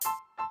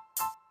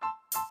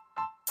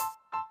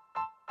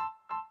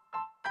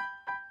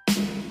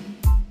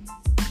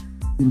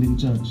in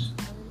church.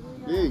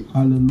 Hey.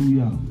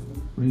 Hallelujah.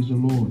 Praise the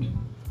Lord.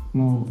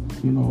 Now,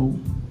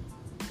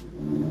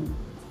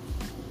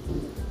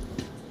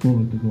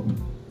 glory to God.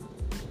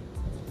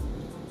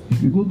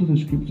 If you go to the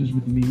scriptures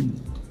with me,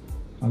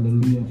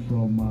 hallelujah,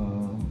 from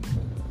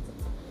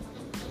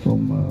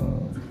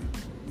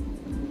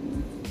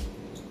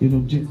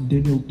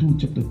Daniel 2,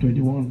 chapter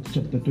 21,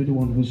 chapter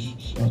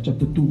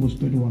 2, verse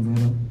 21,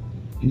 rather.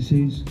 He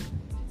says,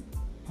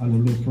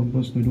 hallelujah, from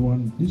verse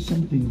 21. This is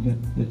something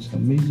that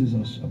amazes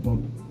us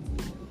about,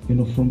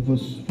 from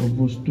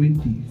verse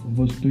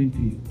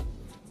 20,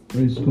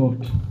 praise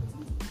God,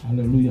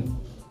 hallelujah.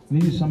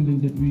 This is something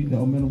that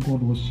our man of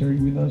God was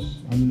sharing with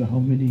us. I don't know how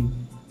many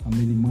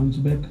months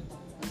back.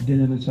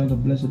 Then the son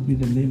of blessed be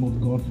the name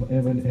of God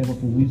forever and ever,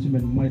 for wisdom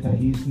and might are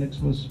his. Next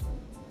verse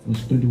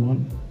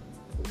 21.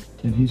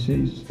 And he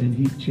says, and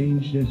he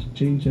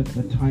changeth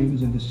the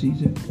times and the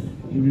season.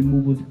 He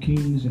removeth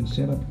kings and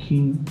set up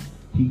king.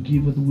 He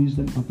giveth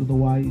wisdom unto the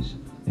wise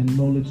and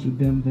knowledge to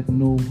them that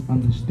know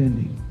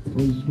understanding.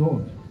 Praise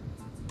God.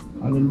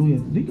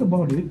 Hallelujah. Think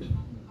about it.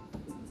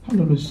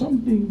 Hallelujah.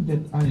 Something that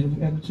I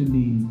have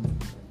actually,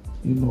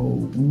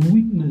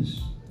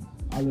 witnessed.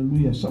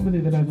 Hallelujah.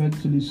 Something that I've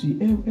actually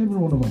seen, every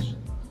one of us.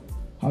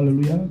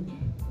 Hallelujah.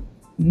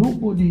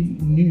 Nobody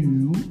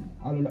knew.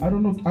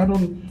 Hallelujah. I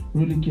don't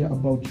really care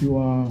about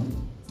your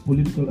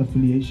political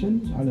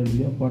affiliations.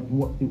 Hallelujah. But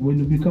when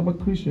you become a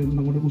Christian,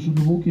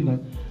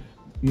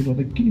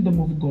 the kingdom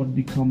of God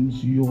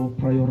becomes your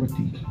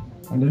priority.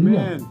 Hallelujah.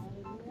 Amen.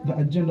 The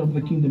agenda of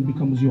the kingdom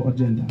becomes your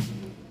agenda.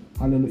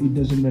 Hallelujah. It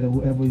doesn't matter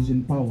whoever is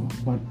in power,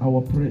 but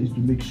our prayer is to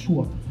make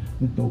sure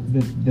that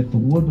the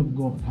word of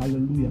God,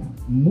 hallelujah,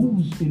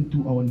 moves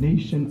into our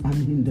nation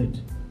unhindered.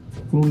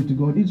 Glory to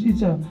God. It's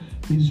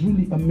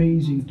really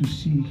amazing to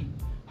see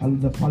how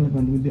the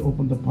parliament, when they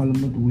open the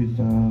parliament with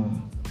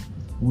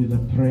a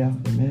prayer,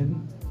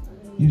 amen,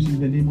 using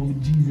the name of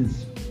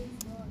Jesus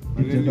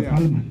into the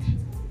parliament.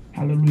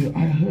 Hallelujah.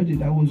 I heard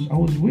it. I was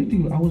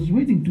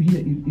waiting to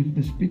hear if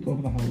the speaker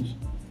of the house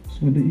is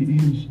going to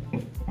use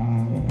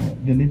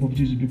the name of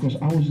Jesus, because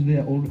I was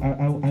there.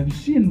 I've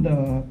seen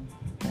the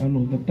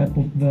type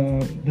of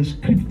the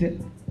script.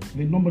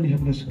 They normally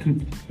have the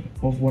script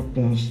of what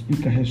the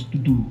speaker has to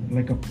do,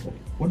 like a,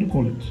 what do you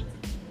call it?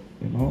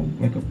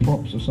 Like a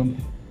props or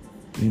something.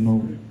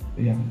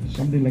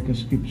 Something like a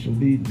script. So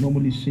they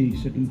normally say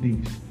certain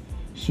things.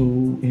 So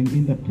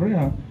in the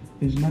prayer,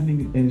 there's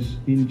nothing as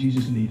in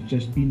Jesus' name,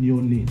 just in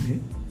your name.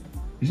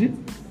 Is it?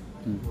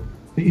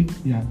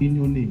 In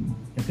your name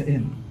at the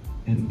end.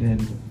 And then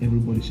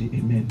everybody say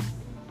amen.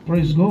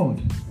 Praise God.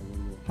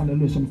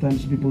 Hallelujah.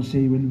 Sometimes people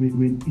say when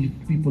if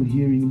people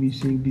hearing me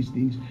saying these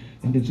things,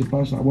 and they say,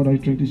 Pastor, what are you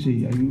trying to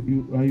say?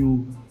 Are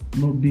you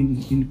not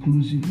being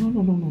inclusive?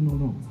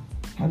 No.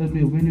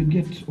 Hallelujah. When you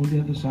get on the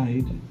other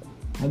side,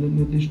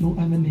 hallelujah, there's no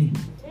other name.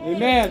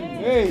 Amen.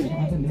 Hey. No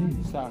other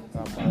name.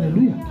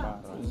 Hallelujah.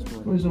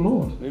 Praise the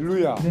Lord.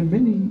 Hallelujah. There are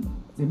many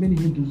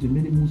Hindus, there are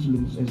many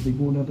Muslims, as they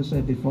go on the other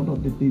side, they found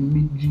out that they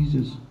meet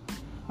Jesus.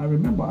 I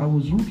remember I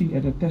was looking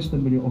at a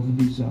testimony of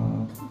this,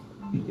 a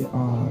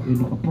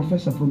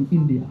professor from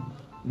India.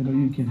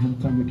 You can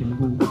have time, you can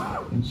go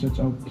and search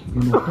out,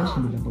 a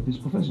testimony about this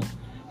professor.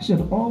 He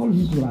said all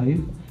his life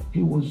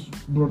he was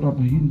brought up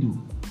a Hindu,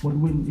 but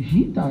when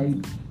he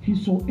died, he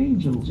saw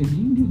angels, and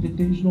he knew that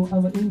there is no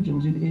other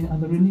angels in any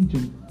other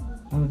religion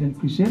other than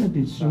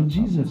Christianity. So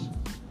Jesus,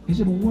 he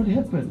said, what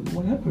happened?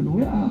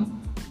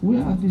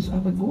 Where are these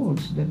other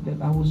gods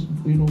that I was,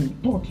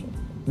 taught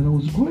when I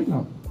was growing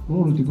up?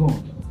 Glory to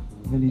God.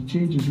 Then he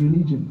changed his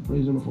religion,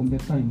 praise the Lord, from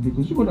that time,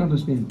 because you got to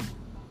understand,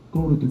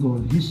 glory to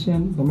God. He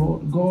sent the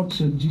Lord, God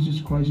sent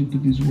Jesus Christ into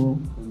this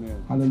world.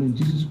 Amen. Hallelujah.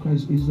 Jesus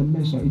Christ is the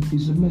Messiah, it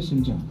is the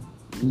messenger.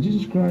 And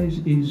Jesus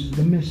Christ is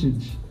the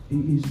message. He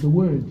is the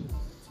word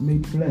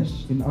made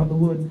flesh. In other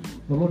words,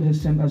 the Lord has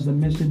sent us the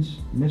message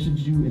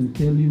you and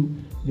tell you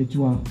that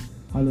you are,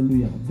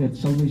 hallelujah, that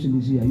salvation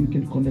is here. You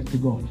can connect to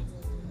God.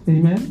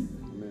 Amen?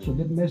 Amen. So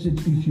that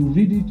message, if you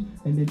read it,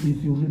 and then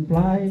if you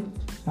reply,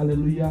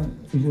 hallelujah,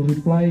 if you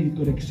reply, you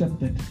could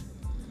accept it.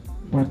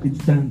 But it's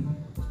done.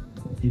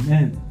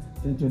 Amen.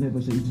 Then to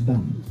never say it's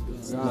done.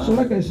 Yeah. So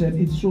like I said,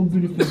 it's so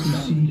beautiful to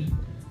see,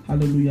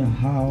 hallelujah,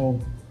 how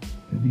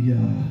the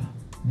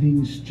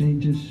things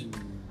changes.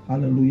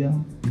 Hallelujah.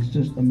 It's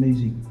just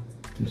amazing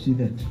to see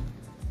that.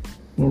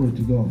 Glory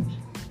to God.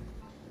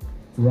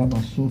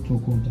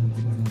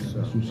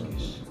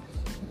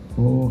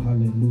 Oh,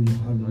 hallelujah,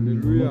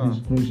 hallelujah. God is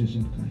gracious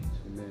and kind.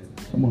 Amen.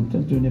 Come on,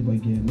 tell to your neighbor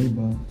again.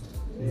 Neighbor,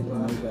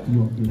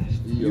 you are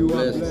blessed. You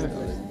are blessed.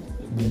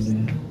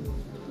 Hallelujah.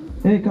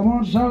 Hey, come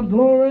on, shout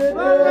glory.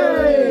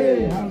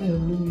 Hey!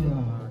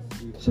 Hallelujah.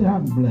 Say,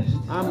 I'm blessed.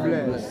 I'm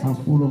blessed. I'm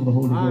full of the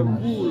Holy I'm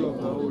Ghost. full of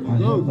the Holy I have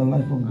Ghost. the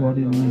life of God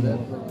in me.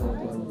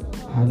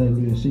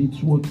 Hallelujah. Say,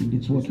 it's working.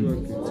 It's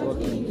working.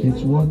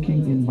 It's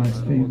working in my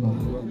favor.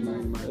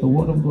 The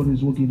word of God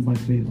is working in my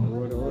favor.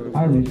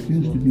 I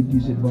refuse to be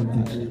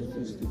disadvantaged.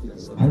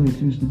 I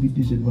refuse to be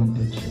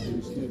disadvantaged.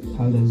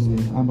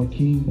 Hallelujah. I'm a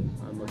king.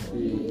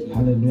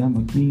 Hallelujah. I'm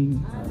a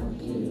king.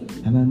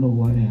 And I know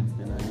who I am.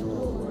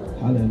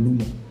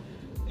 Hallelujah.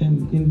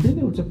 And in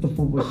Daniel chapter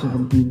 4 verse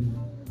 17,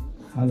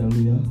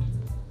 hallelujah.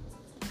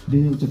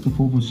 Daniel chapter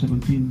 4 verse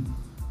 17,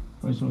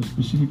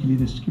 specifically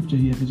the scripture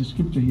here, there's a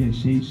scripture here, it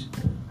says,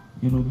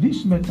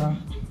 this matter,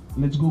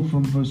 let's go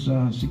from verse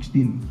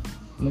 16.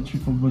 Let's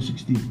read from verse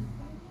 16.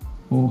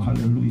 Oh,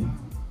 hallelujah.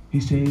 He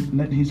said,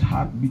 let his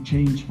heart be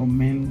changed from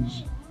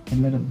man's,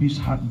 and let a beast's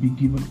heart be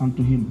given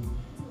unto him,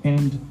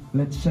 and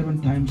let 7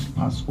 times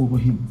pass over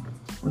him.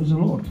 Praise the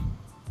Lord.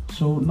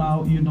 So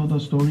now you know the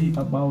story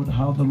about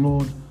how the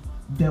Lord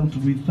dealt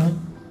with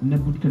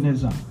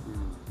Nebuchadnezzar.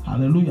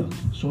 Hallelujah.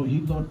 So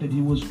he thought that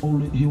he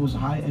was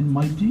high and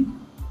mighty,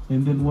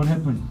 and then what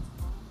happened?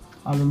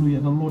 Hallelujah.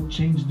 The Lord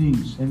changed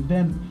things, and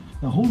then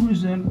the whole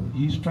reason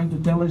he's trying to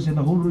tell us, and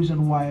the whole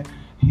reason why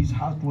his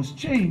heart was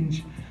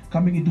changed,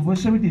 coming into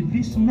verse 17,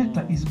 this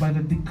matter is by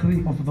the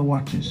decree of the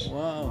watchers.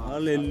 Wow,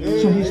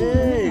 hallelujah. So he's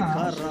telling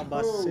us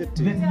that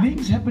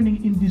things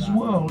happening in this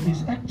world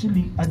is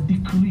actually a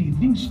decree.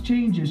 Things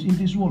changes in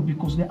this world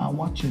because there are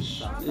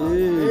watchers.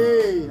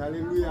 Hey,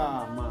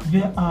 hallelujah.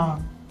 There are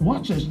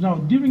watchers. Now,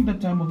 during the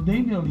time of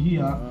Daniel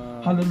here,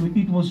 hallelujah,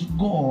 it was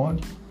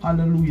God,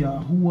 hallelujah,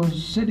 who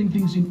was setting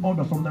things in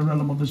order from the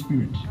realm of the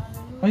spirit.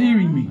 Are you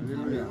hearing me?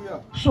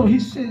 Hallelujah. So he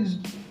says,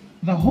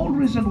 the whole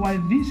reason why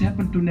this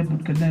happened to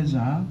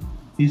Nebuchadnezzar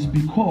is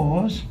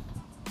because,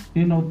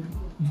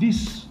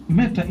 this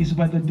matter is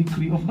by the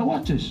decree of the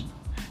watchers.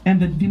 And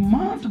the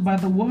demand by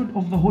the word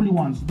of the holy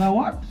ones. The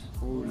what?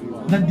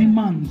 The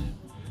demand.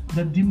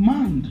 The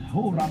demand.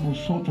 Oh, Rabo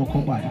Soto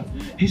Kobaya.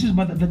 He says,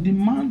 but the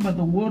demand by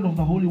the word of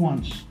the holy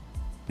ones.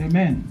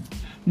 Amen.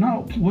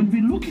 Now, when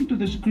we look into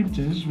the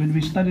scriptures, when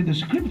we study the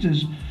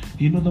scriptures,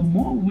 the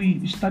more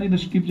we study the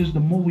scriptures, the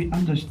more we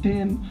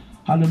understand,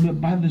 hallelujah,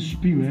 by the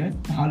Spirit,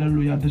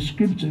 hallelujah, the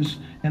scriptures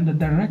and the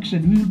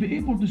direction. We will be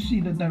able to see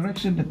the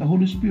direction that the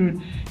Holy Spirit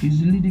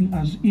is leading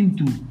us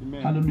into.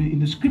 Amen. Hallelujah. In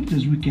the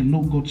scriptures, we can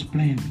know God's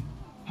plan.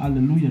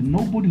 Hallelujah.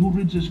 Nobody who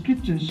reads the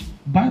scriptures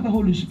by the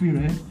Holy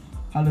Spirit,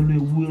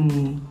 hallelujah,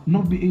 will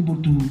not be able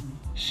to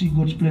see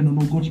God's plan or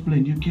know God's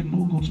plan. You can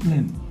know God's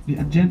plan, the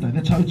agenda.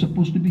 That's how it's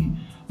supposed to be.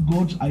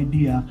 God's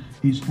idea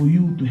is for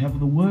you to have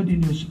the word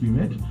in your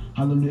spirit,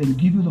 hallelujah, and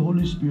give you the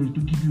Holy Spirit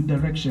to give you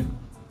direction.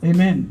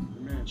 Amen.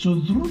 So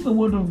through the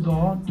word of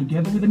God,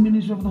 together with the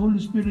ministry of the Holy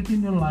Spirit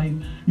in your life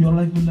will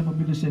never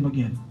be the same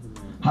again.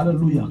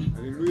 Hallelujah.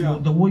 Hallelujah.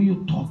 The way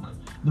you talk,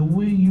 the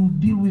way you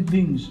deal with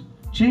things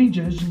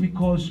changes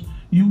because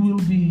you will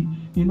be,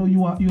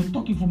 you're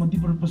talking from a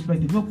different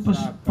perspective. Your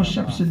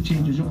perception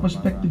changes, your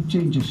perspective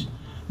changes.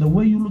 The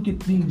way you look at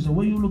things, the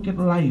way you look at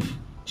life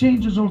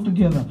changes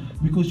altogether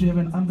because you have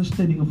an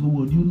understanding of the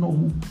word. You know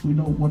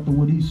what the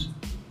word is.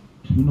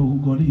 You know who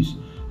God is.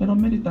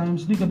 Many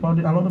times, think about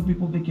it, a lot of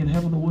people, they can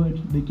have the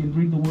word, they can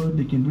read the word,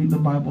 they can read the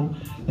Bible,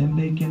 and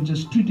they can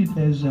just treat it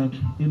as, a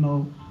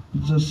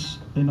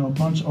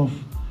bunch of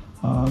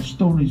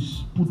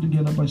stories put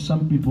together by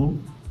some people.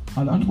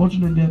 And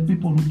unfortunately, there are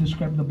people who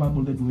describe the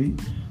Bible that way.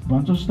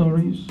 Bunch of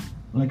stories,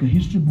 like a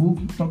history book,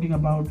 talking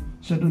about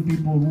certain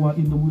people who are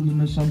in the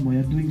wilderness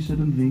somewhere, doing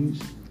certain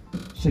things,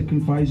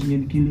 sacrificing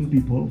and killing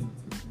people.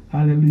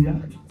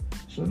 Hallelujah.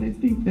 So they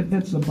think that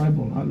that's the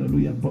Bible.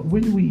 Hallelujah. But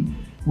when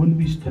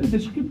we study the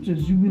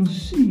scriptures, you will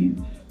see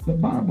the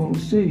Bible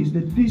says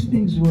that these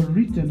things were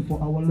written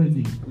for our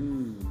learning.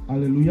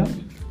 Hallelujah.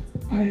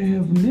 I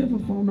have never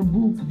found a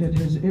book that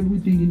has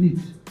everything in it.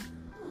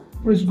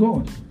 Praise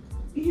God.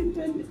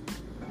 Even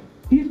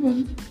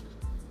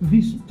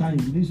this time,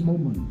 this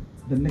moment,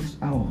 the next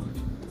hour,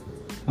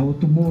 our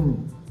tomorrow,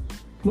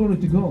 glory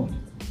to God.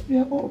 They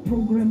are all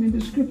programmed in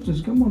the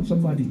scriptures. Come on,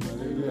 somebody.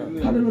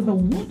 Hallelujah. Hallelujah. The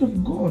word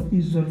of God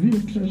is a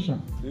real treasure.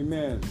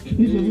 Amen.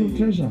 It's a real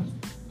treasure.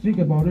 Think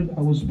about it.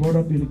 I was brought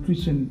up in a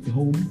Christian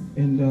home,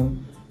 and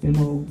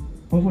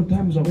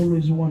oftentimes I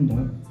always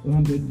wondered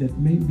that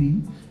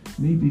maybe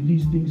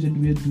these things that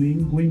we are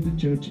doing, going to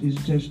church, is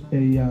just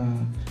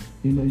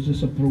it's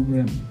just a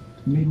program.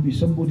 Maybe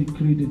somebody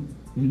created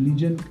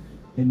religion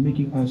and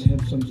making us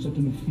have some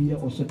certain fear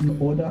or certain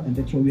order, and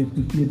that's why we have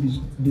to fear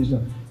this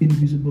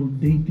invisible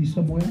deity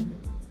somewhere.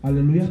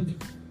 Hallelujah.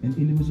 An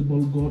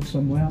invisible God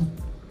somewhere.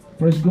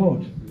 Praise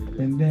God.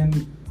 And then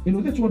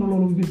that's what a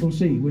lot of people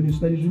say when you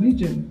study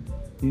religion.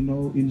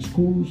 In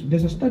schools,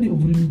 there's a study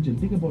of religion.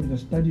 Think about it, a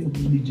study of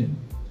religion.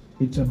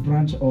 It's a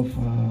branch of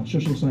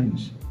social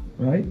science,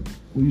 right?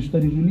 When you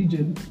study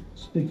religion,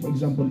 take for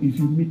example, if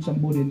you meet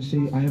somebody and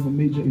say, I have a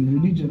major in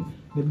religion,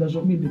 that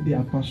doesn't mean that they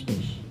are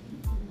pastors.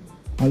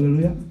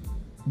 Hallelujah.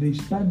 They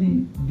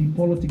study the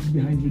politics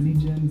behind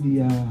religion,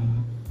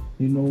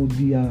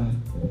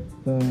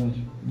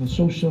 the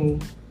social,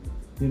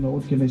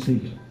 what can I say?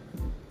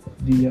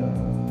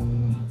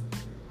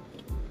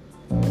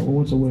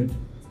 What's the word?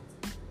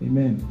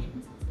 Amen.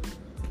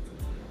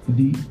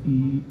 The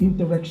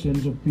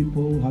interactions of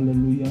people,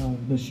 hallelujah,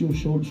 the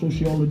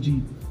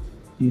sociology,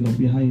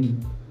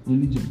 behind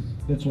religion.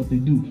 That's what they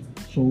do.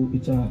 So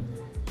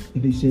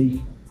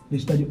they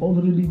study all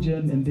the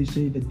religion and they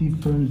say the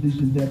difference, this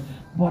and that.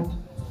 But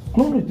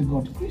glory to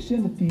God,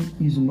 Christianity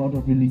is not a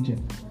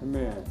religion.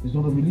 Amen. It's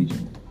not a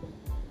religion.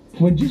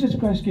 When Jesus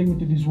Christ came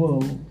into this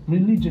world,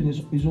 religion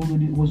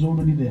was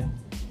already there.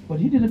 But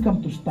he didn't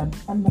come to start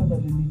another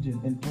religion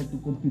and try to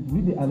compete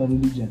with the other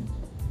religion.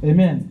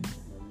 Amen.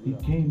 He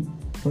came,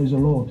 praise the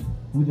Lord,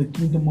 with the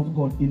kingdom of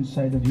God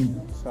inside of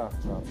him.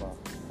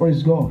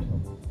 Praise God.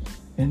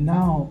 And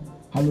now,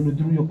 hallelujah,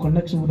 through your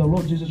connection with the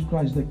Lord Jesus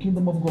Christ, the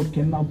kingdom of God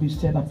can now be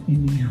set up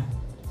in you.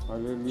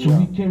 Hallelujah. So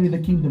we carry the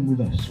kingdom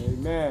with us.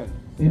 Amen.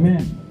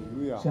 Amen.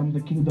 Say, I'm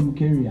the kingdom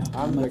carrier.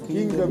 I'm the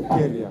kingdom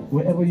carrier.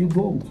 Wherever you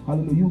go,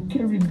 hallelujah, you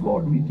carry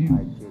God with you.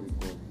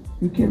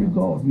 You carry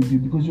God with you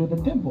because you're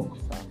the temple.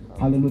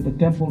 Hallelujah. The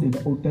temple in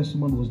the Old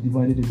Testament was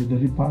divided into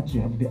three parts.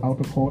 You have the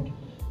outer court,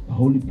 the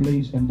holy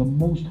place, and the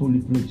most holy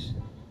place.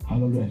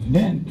 Hallelujah.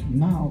 Then,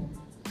 now,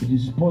 it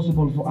is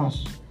possible for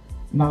us.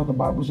 Now the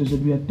Bible says that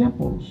we are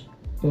temples,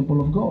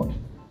 temple of God.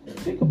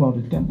 Think about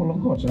it, temple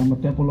of God. So I'm a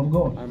temple of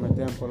God. I'm a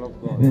temple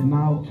of God. And then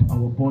now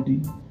our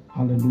body,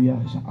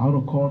 hallelujah, is an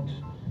outer court.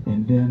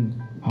 And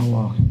then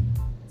our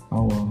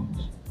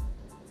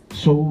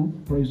soul,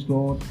 praise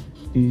God,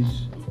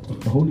 is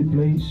the holy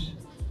place.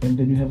 And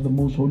then you have the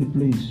most holy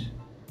place,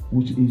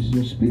 which is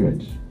your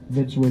spirit.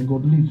 That's where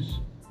God lives.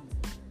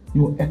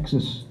 Your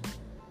access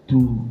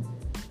to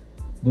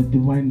the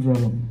divine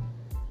realm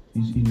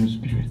is in your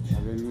spirit.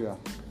 Hallelujah.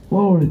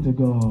 Glory to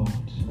God.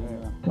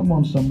 Amen. Come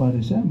on,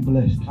 somebody say, I'm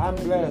blessed. I'm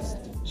blessed.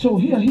 So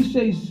here he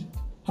says,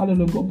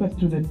 hallelujah, go back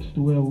to that,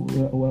 to where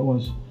I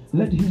was.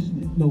 Let his,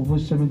 no,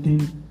 verse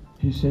 17,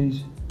 he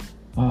says,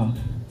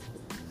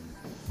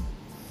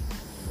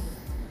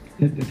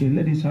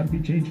 let his heart be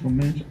changed from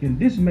men. And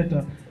this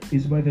matter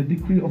is by the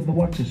decree of the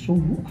watchers. So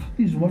who are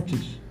these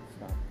watchers?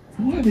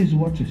 Who are these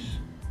watchers?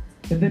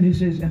 And then he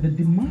says, and the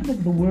demand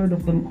of the word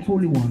of the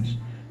holy ones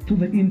to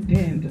the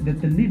intent that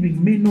the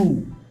living may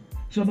know.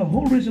 So the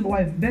whole reason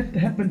why that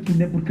happened to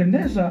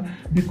Nebuchadnezzar,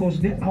 because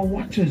they are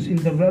watchers in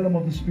the realm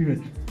of the spirit,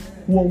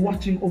 who are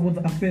watching over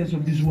the affairs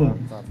of this world.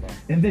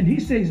 And then he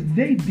says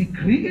they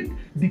decreed it,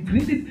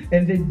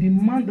 and they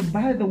demand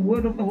by the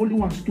word of the holy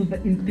ones to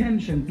the intent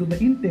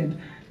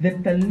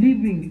that the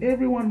living,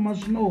 everyone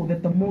must know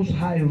that the Most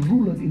High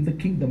ruleth in the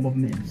kingdom of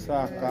men.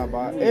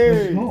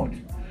 Praise God.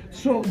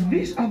 So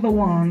these are the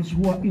ones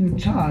who are in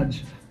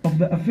charge of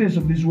the affairs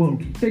of this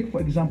world. Take, for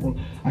example,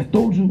 I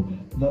told you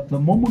the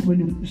moment when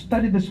you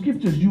study the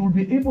scriptures, you will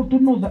be able to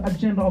know the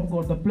agenda of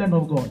God, the plan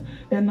of God.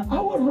 And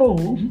our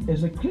role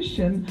as a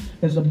Christian,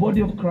 as a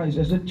body of Christ,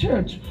 as a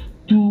church,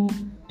 to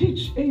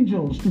teach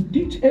angels, to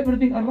teach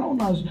everything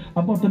around us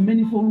about the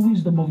manifold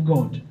wisdom of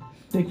God.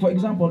 Take, for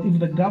example, if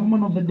the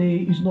government of the day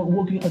is not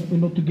working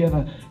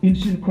together in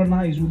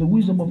synchronized with the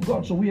wisdom of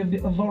God, so we have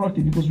the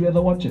authority because we are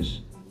the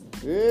watchers.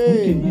 We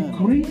can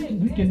decree,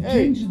 we can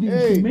change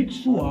things to make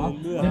sure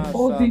that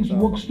all things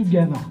works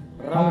together.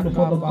 Hallelujah.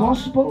 For the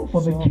gospel,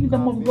 for the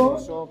kingdom of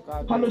God.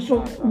 Hallelujah.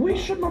 So we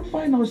should not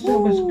find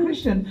ourselves as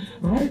Christians,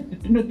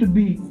 right? To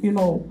be,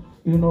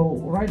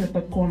 right at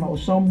the corner or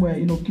somewhere,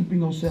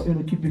 keeping ourselves,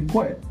 keeping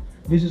quiet.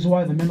 This is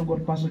why the man of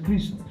God, Pastor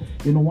Chris,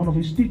 one of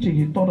his teaching,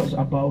 he taught us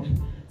about,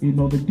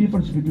 the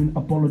difference between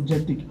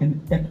apologetic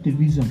and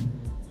activism.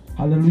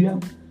 Hallelujah.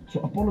 So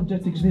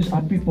apologetics, these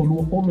are people who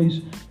are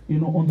always,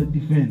 on the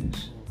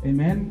defense.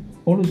 Amen.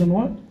 Always on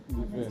what?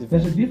 Defense.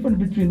 There's a difference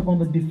between on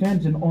the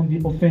defense and on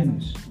the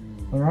offense.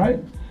 All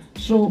right.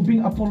 So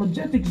being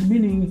apologetics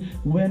meaning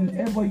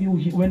whenever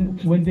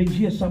when they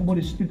hear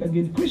somebody speak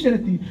against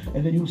Christianity,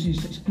 and then you see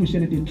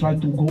Christianity try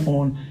to go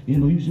on,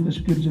 using the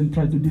scriptures and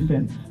try to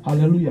defend,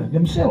 hallelujah,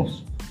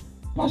 themselves.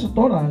 Pastor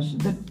taught us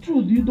that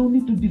truth, you don't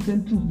need to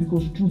defend truth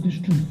because truth is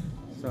truth.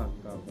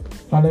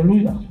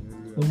 Hallelujah.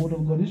 The word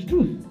of God is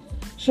truth.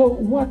 So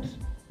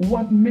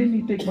what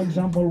many, take for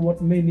example,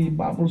 what many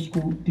Bible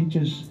school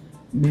teachers,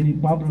 many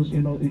Bible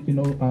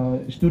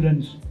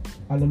students,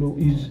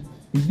 hallelujah,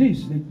 is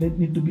this. They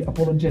need to be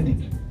apologetic.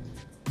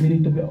 They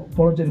need to be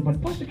apologetic.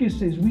 But Pastor K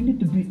says we need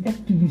to be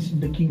activists in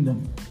the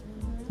kingdom.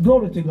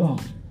 Glory to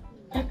God.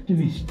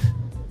 Activist.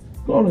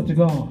 Glory to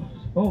God.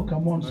 Oh,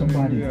 come on,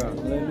 somebody.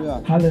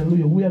 Hallelujah.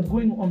 Hallelujah. We are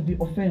going on the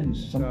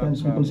offense.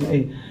 Sometimes people say,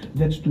 hey,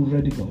 that's too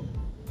radical.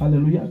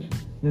 Hallelujah.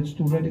 That's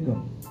too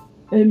radical.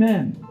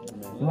 Amen.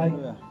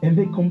 And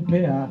they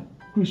compare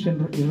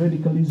Christian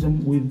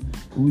radicalism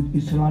with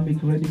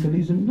Islamic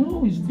radicalism.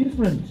 No, it's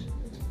different.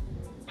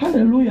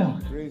 Hallelujah.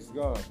 Praise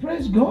God.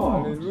 Praise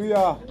God.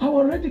 Hallelujah.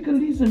 Our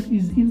radicalism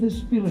is in the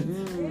spirit.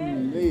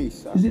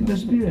 Is in the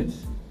spirit.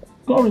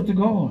 Glory to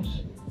God.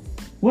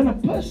 When a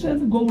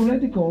person go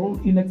radical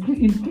in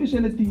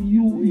Christianity,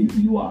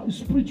 you are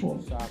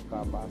spiritual.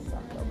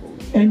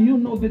 And you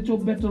know that your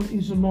battle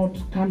is not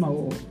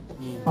carnal.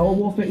 Our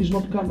warfare is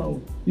not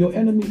carnal. Your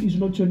enemy is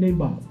not your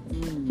neighbor.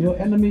 Your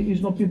enemy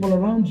is not people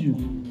around you.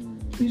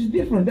 It's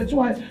different. That's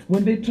why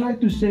when they try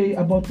to say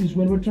about this,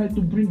 when we try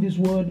to bring this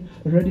word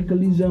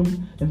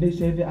radicalism, and they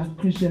say they are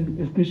Christian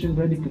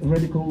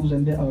radicals,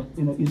 and they are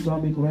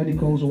Islamic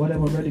radicals or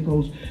whatever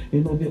radicals,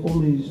 they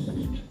always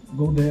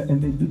go there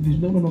and they do this.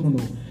 No.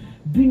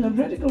 Being a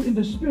radical in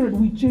the spirit,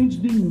 we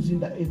change things in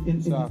the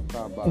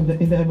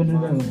heavenly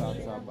realm.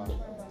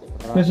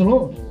 Praise the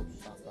Lord.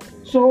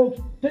 So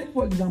take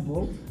for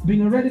example,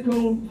 being a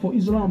radical for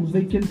Islam,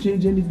 they can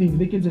change anything.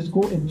 They can just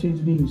go and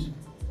change things,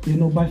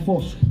 by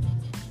force.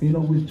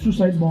 With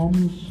suicide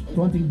bombs,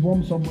 planting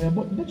bombs somewhere.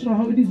 But that's not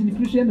how it is in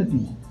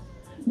Christianity.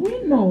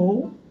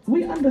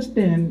 We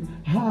understand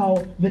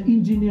how the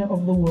engineer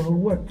of the world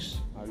works.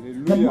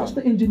 Hallelujah. The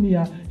master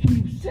engineer,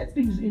 he set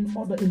things in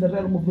order in the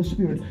realm of the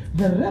spirit.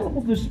 The realm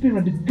of the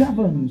spirit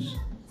governs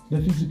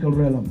the physical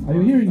realm. Are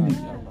you hearing me?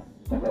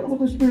 The realm of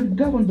the spirit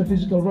governs the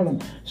physical realm.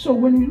 So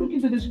when we look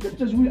into the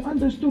scriptures, we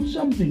understood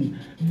something,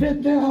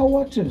 that there are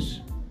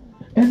watchers.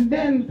 And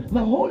then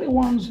the holy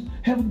ones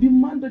have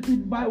demanded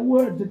it by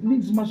word that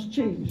things must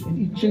change, and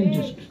it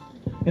changes.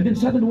 And then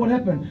suddenly what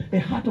happened? A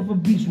heart of a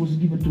beast was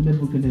given to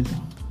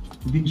Nebuchadnezzar.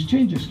 Things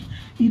changes.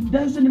 It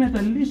doesn't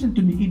matter, listen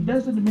to me, it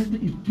doesn't matter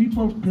if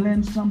people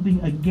plan something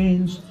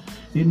against,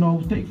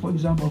 take for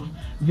example,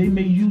 they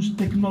may use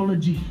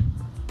technology.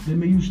 People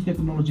may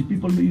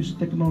use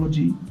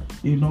technology,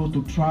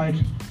 to try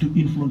to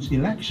influence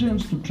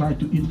elections, to try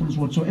to influence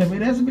whatsoever.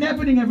 It has been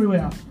happening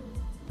everywhere.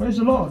 Praise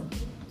the Lord.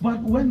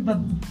 But when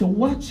the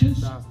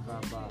watchers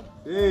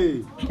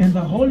and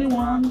the holy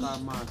ones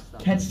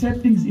had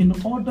set things in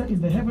order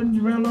in the heavenly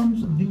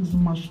realms, things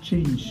must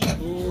change.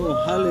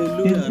 Oh,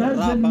 hallelujah. It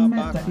doesn't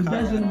matter. It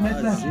doesn't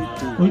matter.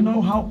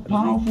 How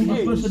powerful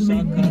the person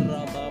may be.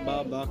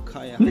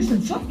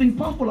 Listen, something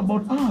powerful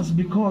about us,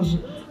 because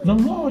the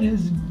Lord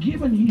has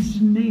given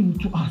His name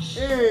to us.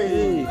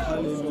 Hey,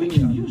 We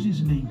can use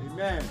His name.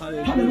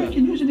 Hallelujah. We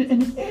can use it,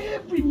 and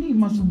every knee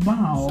must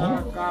bow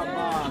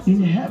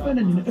in heaven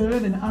and in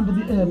earth and under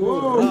the earth.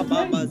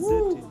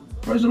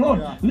 Praise the Lord.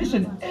 Yeah.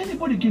 Listen,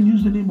 anybody can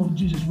use the name of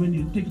Jesus. When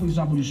you take, for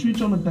example, you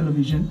switch on the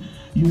television,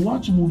 you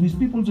watch movies,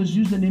 people just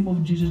use the name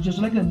of Jesus just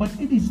like that. But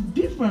it is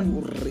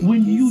different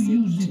when you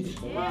use it.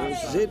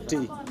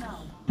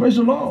 Praise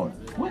the Lord.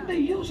 When they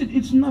use it,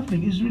 it's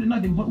nothing. It's really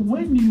nothing. But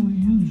when you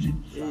use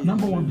it,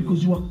 number one,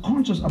 because you are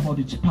conscious about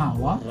its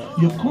power,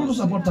 you're conscious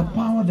about the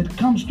power that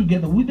comes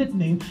together with that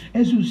name.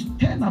 As you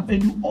stand up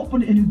and you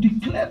open it and you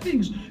declare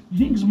things,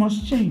 things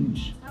must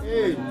change.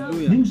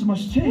 Things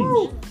must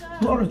change.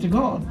 Glory to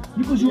God.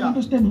 Because you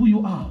understand who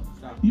you are.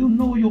 You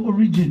know your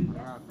origin.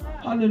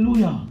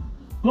 Hallelujah.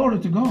 Glory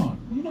to God.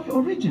 You know your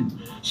origin.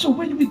 So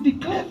when we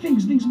declare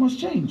things, things must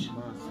change.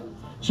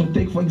 So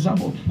take for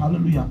example,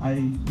 hallelujah. I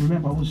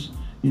remember I was,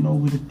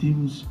 with the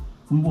teams.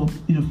 We were,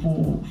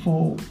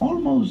 for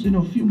almost,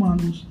 a few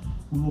months,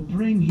 we were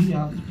praying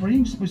here,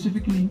 praying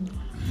specifically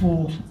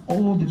for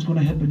all that's going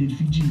to happen in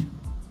Fiji.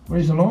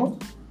 Praise the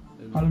Lord.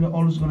 Hallelujah.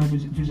 All is going to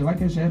happen in Fiji.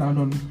 Like I said, I'm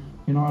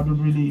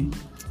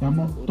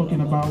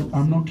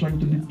not trying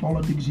to be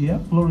politics here.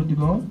 Glory to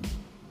God.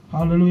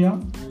 Hallelujah.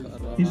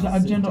 It's the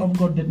agenda of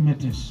God that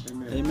matters.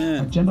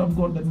 Amen. Agenda of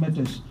God that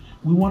matters.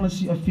 We want to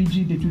see a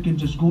Fiji that we can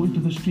just go into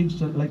the streets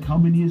like how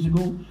many years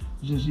ago?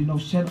 Just,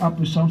 set up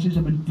a sound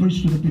system and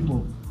preach to the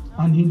people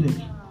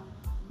unhindered.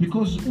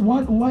 Because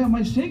why am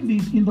I saying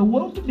this? In the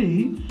world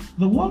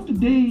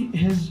today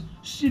has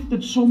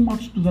shifted so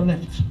much to the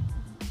left.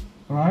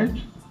 Right?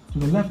 To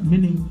the left,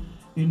 meaning,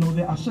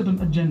 there are certain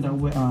agenda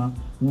where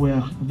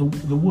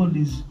the world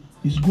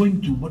is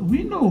going to. But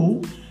we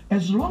know,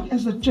 as long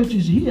as the church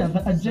is here,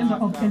 the agenda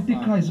of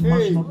Antichrist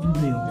must not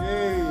prevail.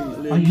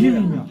 Are you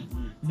hearing me?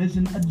 There's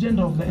an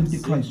agenda of the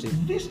Antichrist.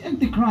 This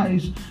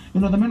Antichrist, the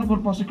man of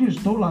God, Pastor Chris,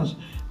 told us,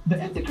 the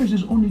Antichrist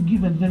is only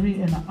given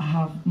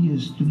 3.5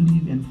 years to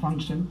live and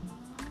function,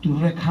 to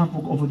wreak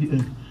havoc over the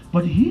earth.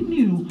 But he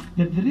knew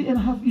that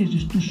 3.5 years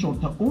is too short.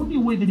 The only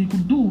way that he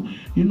could do,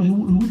 he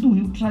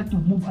would try to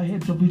move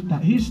ahead of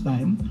his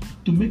time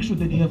to make sure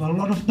that he have a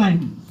lot of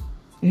time.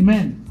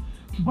 Amen.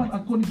 But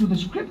according to the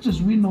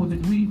scriptures, we know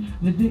that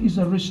there is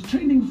a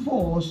restraining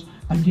force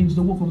against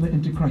the work of the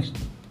Antichrist.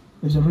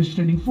 There's a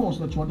restraining force.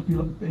 That's what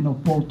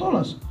Paul told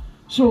us.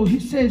 So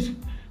he says,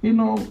 the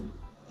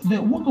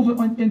work of the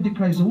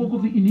Antichrist, the work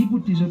of the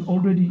iniquities is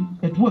already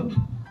at work.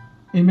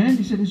 Amen.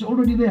 He said it's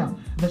already there.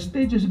 The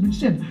stage has been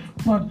set.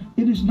 But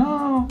it is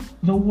now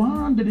the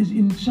one that is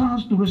in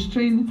charge to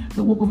restrain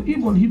the work of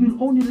evil. He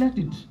will only let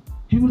it.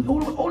 He will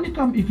only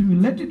come if he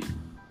will let it.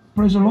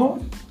 Praise the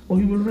Lord. Or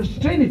he will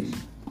restrain it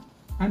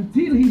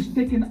until he is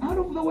taken out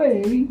of the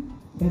way,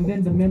 and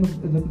then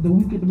the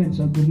wicked men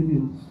shall be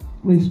revealed.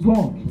 Praise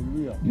God.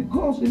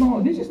 Because,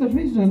 this is the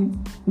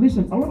reason,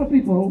 listen, a lot of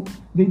people,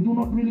 they do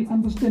not really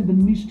understand the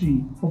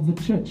mystery of the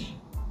church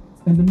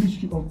and the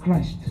mystery of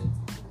Christ.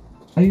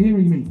 Are you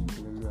hearing me?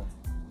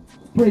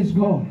 Praise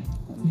God.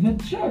 The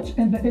church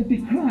and the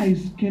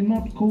Antichrist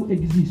cannot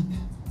coexist,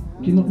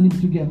 cannot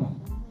live together.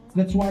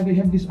 That's why they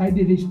have this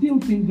idea. They still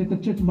think that the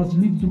church must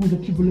live through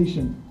the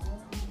tribulation.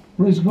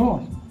 Praise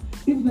God.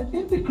 If the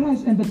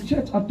Antichrist and the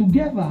church are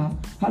together,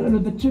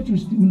 hallelujah, the church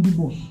will be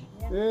boss.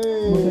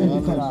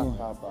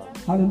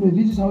 Hallelujah.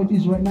 This is how it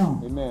is right now.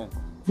 Amen.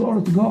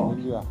 Glory to God.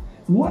 Hallelujah.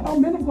 What our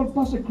man of God,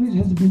 Pastor Chris,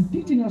 has been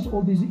teaching us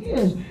all these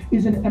years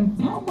is an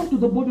empowerment to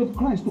the body of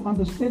Christ to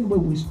understand where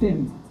we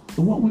stand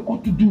and what we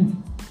ought to do.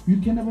 You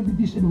can never be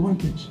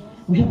disadvantaged.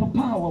 We have a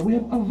power, we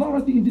have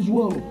authority in this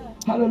world.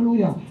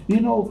 Hallelujah. You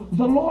know,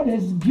 the Lord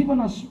has given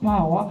us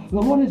power.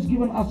 The Lord has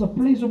given us a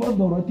place of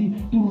authority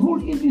to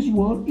rule in this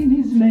world in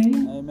His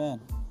name. Amen.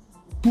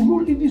 To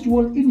rule in this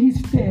world in His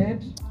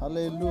stead.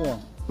 Hallelujah.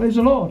 Praise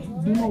the Lord.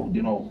 Do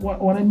you know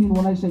what I mean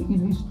when I say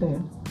in His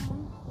stead?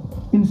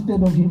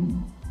 Instead of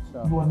Him.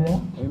 You are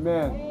there.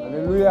 Amen.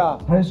 Hallelujah.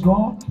 Praise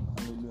God.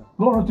 Hallelujah.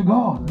 Glory to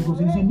God. Because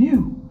He's in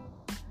you.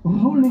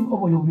 Ruling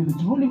over your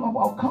village. Ruling over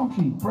our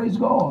country. Praise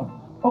God.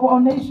 Over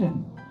our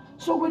nation.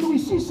 So when we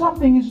see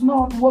something is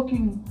not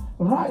working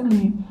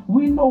rightly,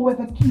 we know where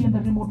the key and the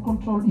remote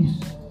control is.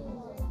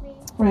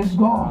 Praise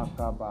God.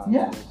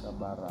 Yes.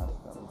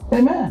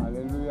 Amen.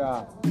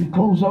 Hallelujah. We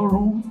close our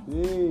room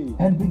Hey.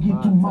 and begin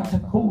to mutter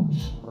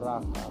codes.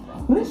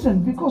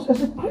 Listen, because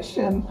as a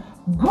Christian,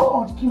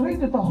 God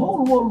created the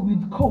whole world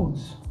with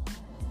codes.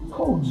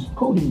 Codes,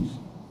 codings.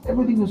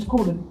 Everything is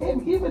coded.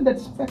 Even that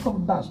speck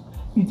of dust,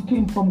 it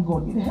came from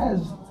God. It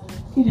has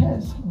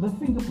the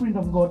fingerprint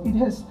of God. It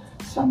has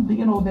something,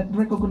 that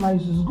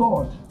recognizes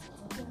God.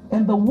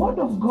 And the word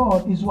of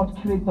God is what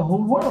creates the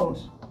whole world.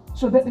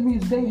 So that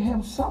means they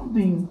have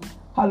something,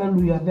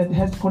 hallelujah, that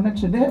has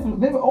connection.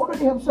 They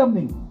already have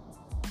something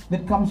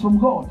that comes from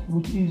God,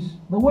 which is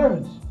the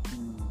word.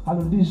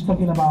 Hallelujah. This is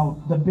talking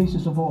about the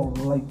basis of all,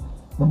 like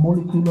the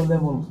molecular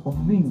level of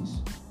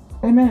things.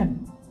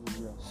 Amen.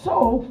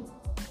 So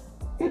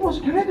it was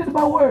created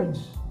by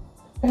words.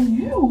 And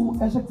you,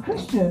 as a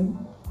Christian,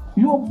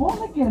 you are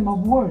born again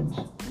of words.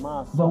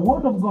 The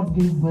word of God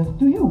gave birth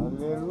to you.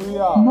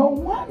 Hallelujah. No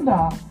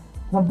wonder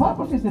the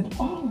Bible says that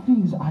all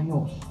things are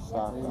yours.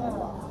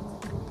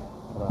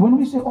 When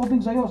we say all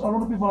things are yours, a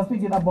lot of people are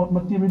thinking about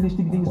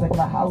materialistic things like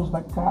the house,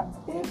 the car,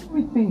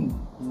 everything.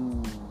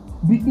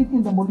 Be it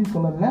in the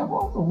molecular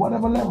level or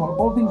whatever level,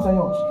 all things are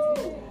yours.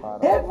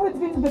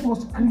 Everything that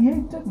was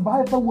created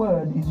by the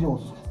word is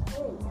yours.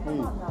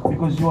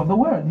 Because you are the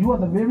word. You are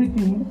the very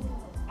thing,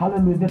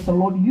 hallelujah, that the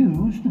Lord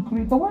used to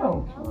create the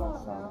world.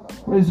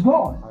 Praise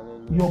God.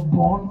 You're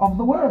born of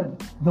the word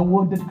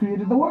that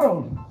created the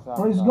world.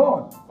 Praise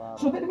God.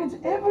 So that means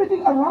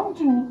everything around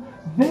you,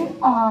 they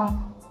are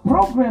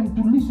programmed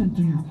to listen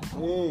to you.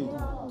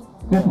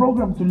 They're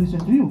programmed to listen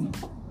to you.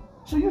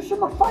 So you should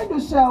not find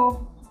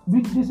yourself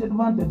with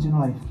disadvantage in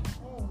life.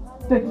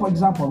 Take for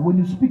example, when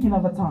you speak in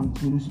other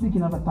tongues,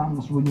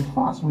 when you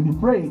fast, when you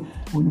pray,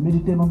 when you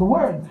meditate on the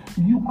word,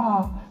 you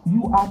are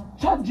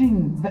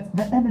charging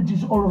the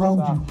energies all around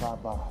you.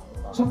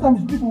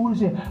 Sometimes people will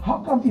say, how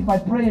come if I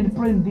pray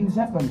and things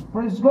happen?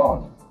 Praise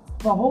God.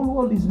 The whole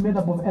world is made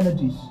up of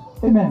energies.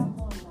 Amen.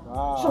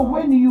 So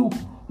when you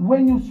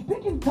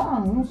speak in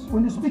tongues,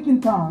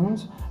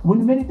 when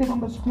you meditate on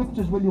the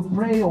scriptures, when you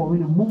pray or when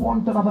you move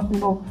on to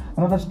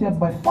another step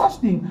by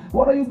fasting,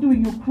 what are you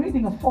doing? You're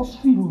creating a force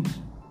field.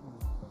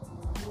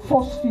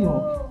 Force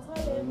field.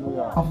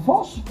 A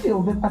force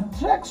field that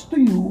attracts to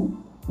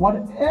you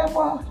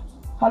whatever,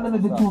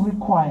 hallelujah, that you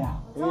require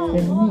and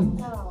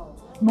need.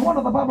 No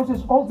wonder the Bible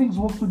says all things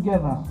work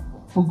together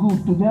for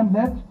good to them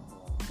that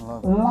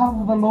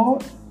love the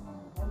Lord.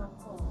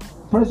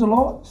 Praise the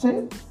Lord. Say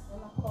it.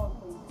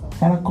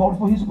 And are called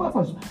for His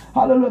purpose.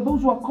 Hallelujah.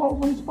 Those who are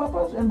called for His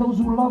purpose and those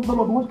who love the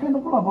Lord. What kind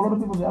of love? A lot of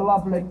people say, I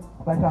love like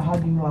a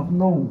hugging love.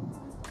 No.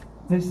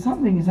 There's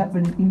something is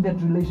happening in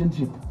that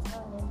relationship.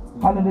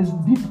 Hallelujah. There's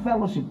deep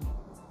fellowship.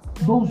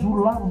 Those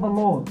who love the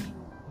Lord,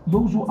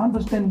 those who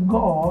understand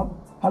God,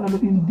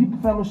 hallelujah, in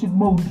deep fellowship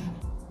mode.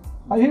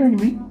 Are you hearing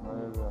me?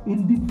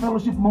 In deep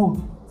fellowship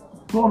mode.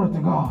 Glory to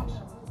God.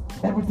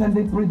 Every time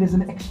they pray, there's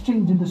an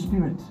exchange in the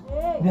spirit.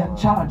 They are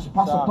charged.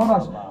 Pastor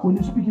taught us, when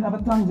you speak in other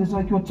tongues, it's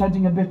like you're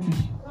charging a battery.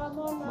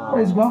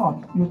 Praise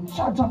God. You're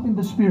charged up in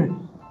the spirit.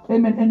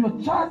 Amen. And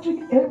you're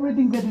charging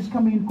everything that is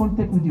coming in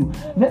contact with you.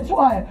 That's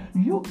why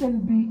you can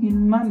be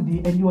in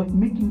Nandi and you are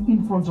making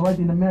influence right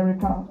in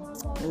America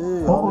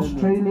or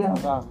Australia.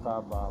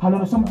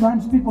 Hallelujah.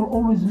 Sometimes people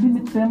always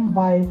limit them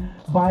by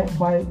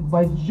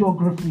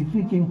geography,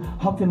 thinking,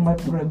 how can my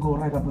prayer go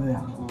right up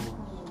there?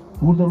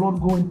 Will the Lord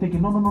go and take it?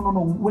 No.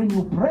 When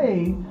you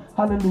pray,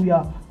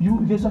 hallelujah,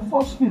 there's a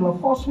force field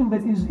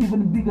that is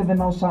even bigger than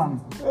our sun.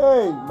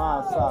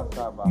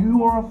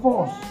 You are a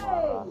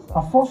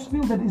force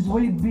field that is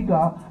way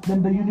bigger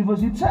than the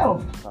universe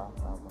itself.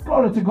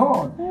 Glory to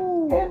God.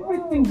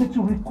 Everything that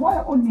you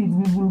require or need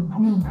will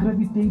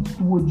gravitate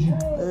towards you.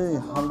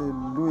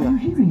 Hallelujah. Are you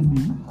hearing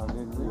me?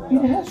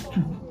 Hallelujah. It has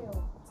to.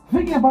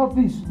 Thinking about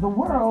this, the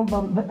world,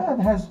 the earth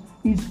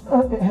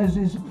has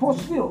its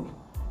force field.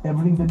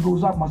 Everything that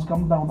goes up must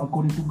come down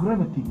according to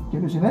gravity.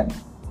 Can you see that?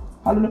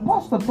 Hallelujah.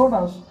 Pastor told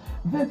us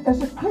that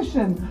as a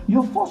Christian,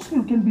 your force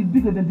field can be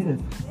bigger than the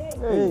earth.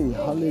 Your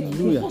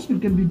Hallelujah. force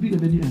field can be bigger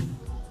than the earth.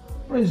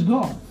 Praise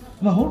God.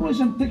 The whole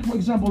reason, take for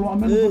example, a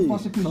man of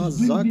Pastor Chris is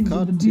doing things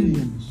in the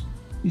billions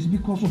is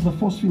because of the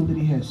force field that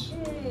he has.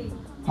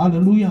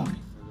 Hallelujah.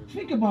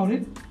 Think about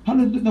it.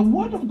 Hallelujah. The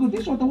word of God,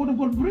 this is what the word of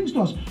God brings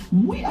to us.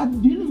 We are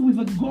dealing with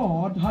a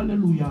God,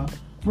 hallelujah,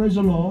 praise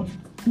the Lord,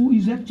 who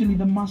is actually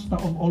the master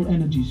of all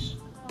energies.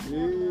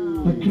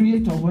 The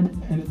creator of all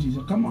energies.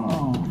 Come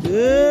on.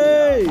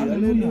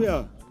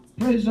 Hallelujah.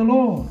 Praise the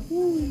Lord.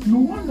 No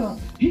wonder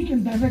He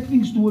can direct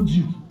things towards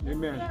you.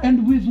 Amen.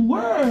 And with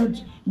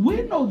words,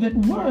 we know that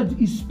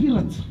word is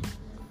spirit.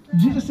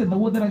 Jesus said, the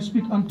word that I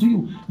speak unto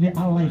you, they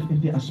are life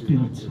and they are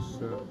spirit. Yes,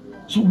 sir.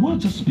 So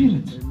words are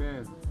spirit.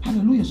 Amen.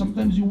 Hallelujah.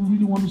 Sometimes you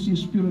really want to see a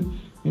spirit,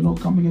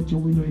 coming at your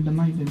window in the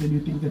night, and then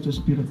you think that's a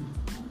spirit.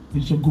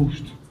 It's a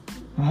ghost.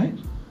 Right?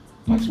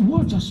 But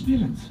words are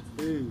spirit.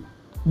 Hey.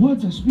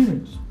 Words are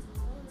spirit.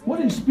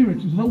 What is spirit?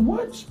 The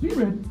word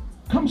spirit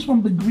comes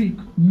from the Greek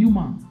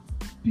pneuma.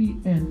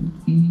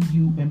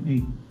 P-N-E-U-M-A.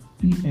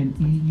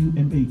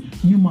 P-N-E-U-M-A.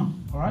 Pneuma.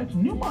 Alright?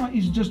 Pneuma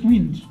is just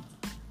wind.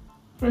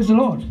 Praise the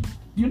Lord.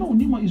 Do you know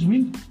pneuma is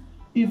wind?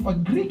 If a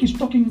Greek is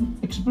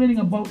explaining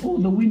about,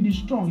 the wind is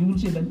strong, he will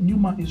say that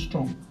pneuma is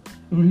strong.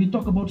 When he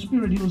talk about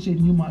spirit, he will say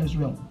pneuma as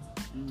well.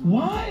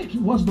 Why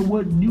was the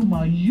word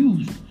pneuma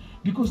used?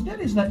 Because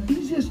that is like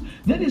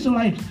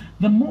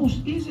the most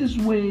easiest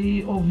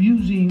way of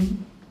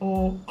using,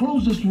 or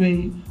closest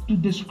way to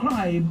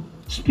describe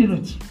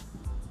spirit.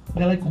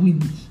 They're like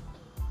winds.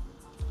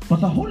 But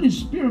the Holy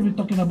Spirit we're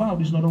talking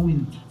about is not a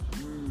wind.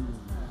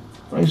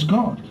 Praise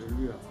God.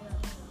 Hallelujah.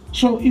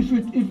 So if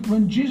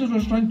when Jesus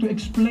was trying to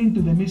explain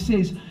to them, he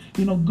says,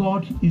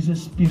 God is a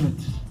spirit,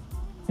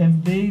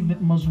 and they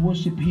that must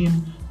worship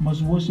him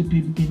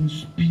in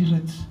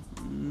spirit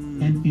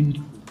and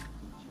in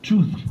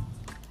truth.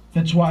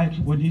 That's why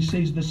when he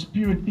says the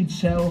Spirit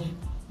itself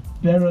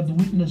beareth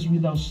witness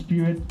with our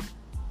spirit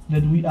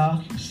that we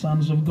are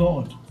sons of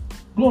God.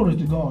 Glory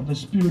to God. The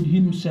Spirit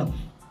himself.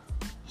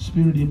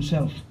 Spirit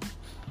himself.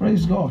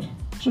 Praise God.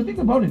 So think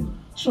about it.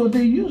 So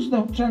they use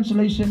the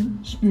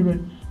translation spirit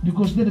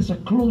because that is the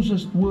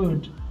closest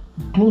word,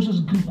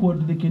 closest Greek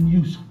word they can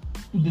use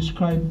to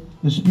describe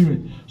the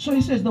Spirit. So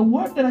he says, the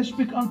word that I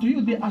speak unto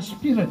you, they are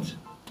spirit.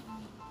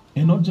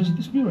 And not just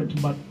the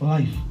spirit, but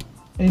life.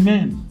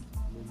 Amen.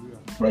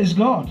 Praise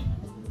God.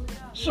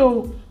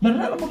 So the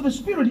realm of the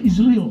Spirit is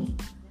real.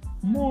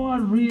 More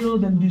real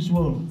than this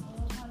world.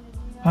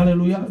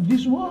 Hallelujah.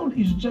 This world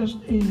is just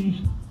a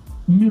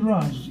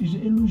mirage, is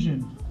an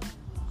illusion.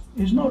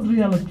 It's not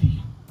reality.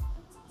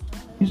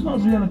 It's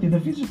not reality. The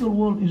physical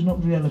world is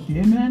not reality.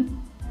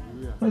 Amen.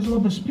 Praise the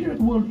Lord. The spirit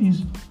world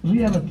is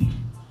reality.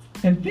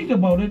 And think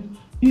about it.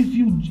 If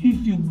you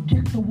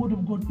get the word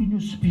of God in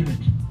your spirit,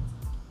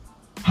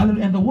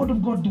 hallelujah, and the word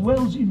of God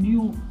dwells in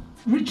you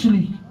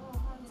richly,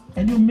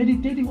 and you're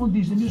meditating on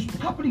this, and you're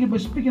coupling it by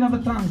speaking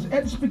other tongues,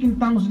 and speaking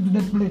tongues into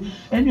that place,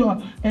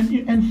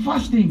 and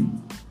fasting.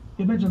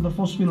 Imagine the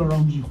force field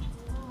around you.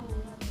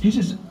 He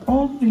says,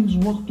 all things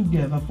work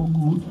together for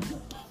good.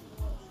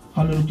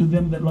 Hallelujah, to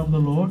them that love the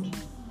Lord.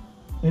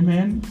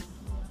 Amen.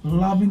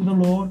 Loving the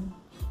Lord,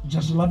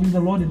 just loving the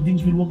Lord, and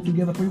things will work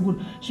together for your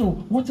good. So,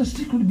 what's the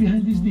secret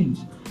behind these things?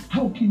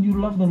 How can you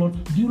love the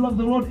Lord? Do you love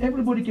the Lord?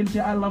 Everybody can say,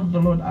 I love the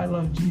Lord. I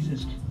love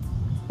Jesus.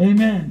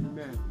 Amen.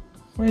 Amen.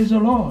 Praise the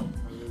Lord.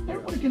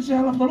 Everybody can say,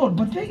 I love the Lord.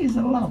 But there is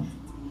a love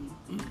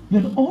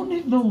that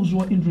only those who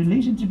are in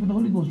relationship with the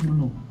Holy Ghost will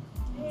know.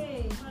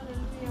 Hey,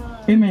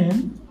 hallelujah.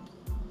 Amen.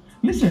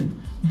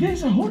 Listen,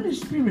 there's a Holy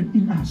Spirit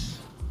in us.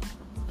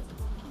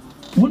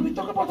 When we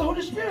talk about the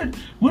Holy Spirit,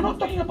 we're not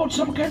talking about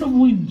some kind of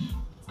wind.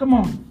 Come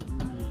on.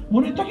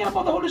 When we're talking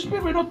about the Holy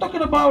Spirit, we're not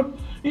talking about,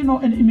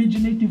 an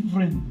imaginative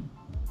friend.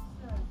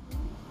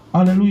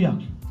 Hallelujah.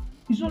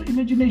 It's not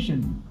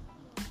imagination.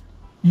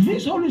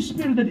 This Holy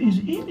Spirit that is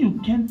in you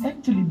can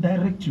actually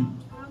direct you.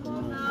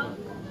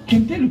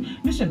 Can tell you.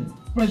 Listen,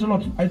 praise the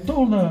Lord. I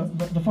told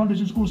the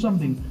foundation school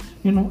something.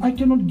 I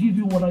cannot give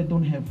you what I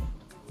don't have.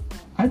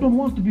 I don't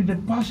want to be the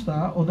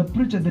pastor or the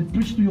preacher that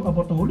preached to you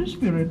about the Holy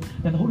Spirit,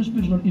 and the Holy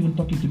Spirit is not even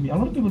talking to me. A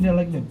lot of people, they are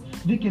like that.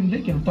 They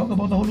can talk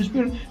about the Holy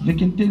Spirit. They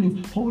can tell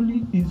you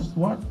holy is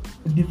what?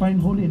 Define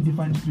holy and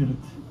define spirit.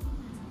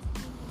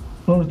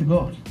 Glory to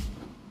God.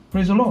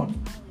 Praise the Lord.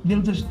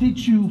 They'll just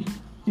teach you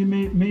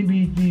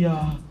maybe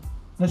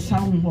the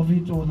sound of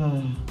it, or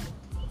the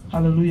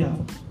hallelujah.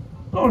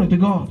 Glory to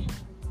God.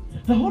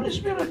 The Holy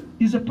Spirit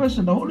is a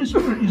person. The Holy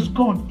Spirit is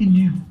God in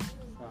you.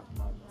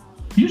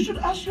 You should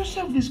ask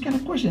yourself these kind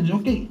of questions.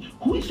 Okay,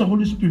 who is the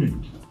Holy Spirit?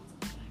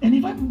 And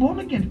if I'm born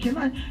again,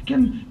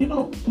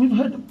 we've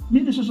heard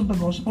ministers of the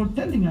gospel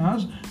telling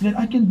us that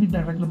I can be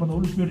directed by the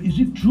Holy Spirit. Is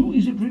it true?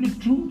 Is it really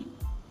true?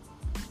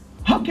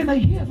 How can I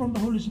hear from the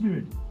Holy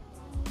Spirit?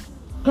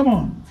 Come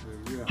on.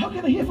 How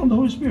can I hear from the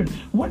Holy Spirit?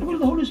 What will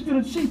the Holy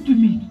Spirit say to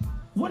me?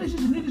 What is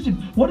his leadership?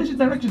 What is his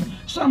direction?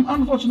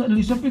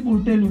 Unfortunately, some people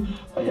will tell you,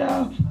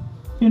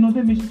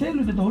 they may tell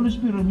you that the Holy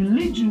Spirit will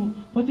lead you,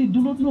 but they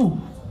do not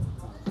know.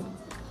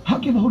 How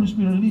can the Holy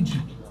Spirit lead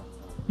you?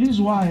 This is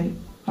why,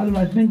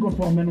 hallelujah, I thank God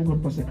for our man of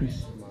God, Pastor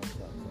Chris.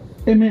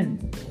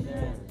 Amen.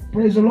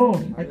 Praise the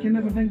Lord. I can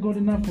never thank God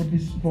enough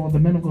for the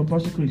man of God,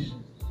 Pastor Chris.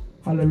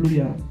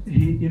 Hallelujah.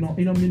 He,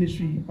 our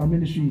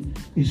ministry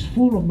is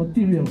full of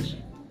materials.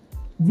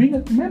 Being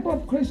a member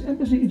of Christ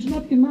Embassy, it's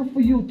not enough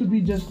for you to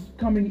be just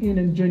coming in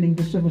and joining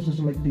the services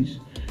like this.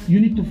 You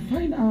need to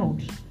find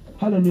out.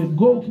 Hallelujah.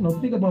 Go, now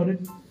think about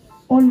it.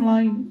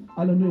 Online,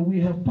 hallelujah,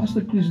 we have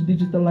Pastor Chris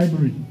Digital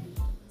Library.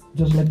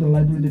 Just like the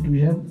library that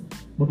we have.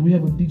 But we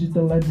have a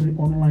digital library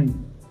online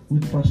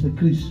with Pastor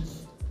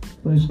Chris.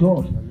 Praise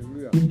God.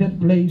 Hallelujah. In that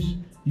place,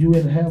 you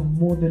will have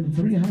more than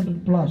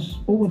 300 plus,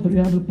 over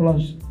 300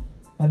 plus,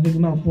 I think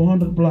now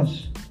 400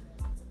 plus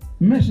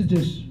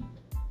messages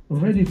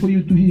ready for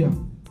you to hear.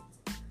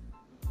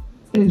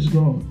 Praise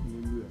God.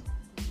 Hallelujah.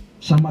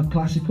 Some are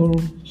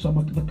classical, some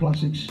are the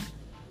classics.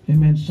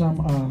 Amen. Some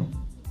are,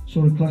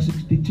 classic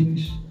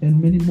teachings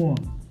and many more.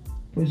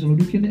 Praise the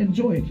Lord. You can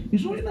enjoy it.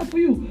 It's not enough for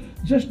you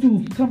just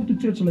to come to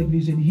church like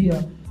this and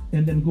hear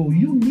and then go.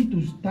 You need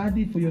to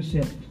study for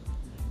yourself.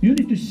 You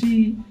need to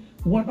see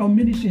what our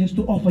ministry has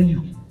to offer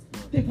you.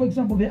 Take, for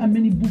example, there are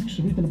many books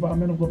written about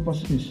men of God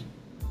pastors.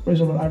 Praise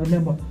the Lord. I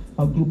remember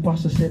our group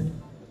pastor said,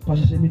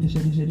 he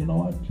said, you know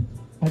what?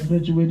 I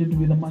graduated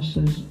with a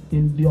master's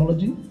in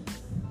theology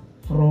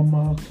from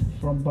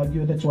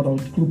Baguio. That's what our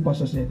group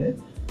pastor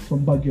said,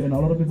 from Baguio. And a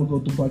lot of people go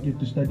to Baguio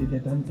to study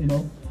that. And, you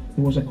know,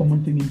 it was a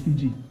common thing in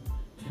Fiji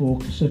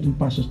for certain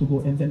pastors to go.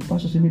 And then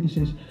Pastor Semiti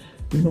says,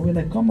 you know, when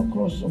I come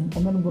across a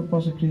man of God,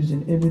 Pastor Chris,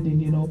 and everything,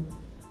 you know,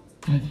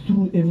 I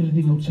threw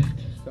everything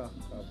outside.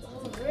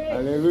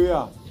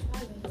 Hallelujah.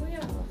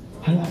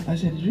 I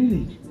said,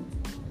 really?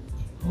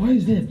 Why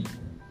is that?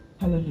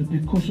 Hallelujah.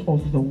 Because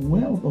of the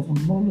wealth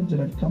of knowledge that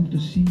I've come to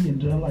see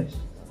and realize.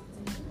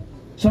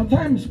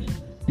 Sometimes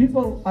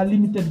people are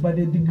limited by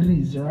their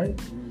degrees, right?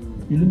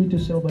 You limit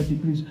yourself by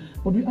degrees.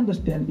 But we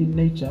understand in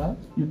nature,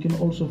 you can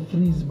also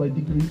freeze by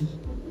degrees.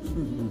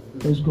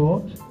 Praise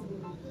God.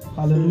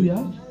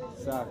 Hallelujah.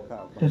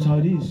 That's how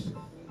it is.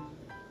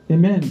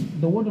 Amen.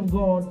 The word of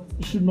God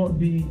should not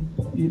be,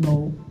 you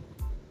know,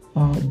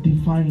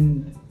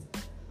 defined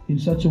in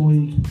such a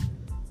way,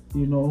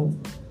 you know,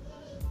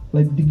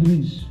 like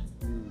degrees.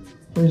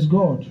 Praise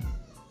God.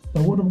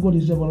 The word of God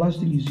is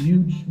everlasting, is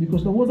huge,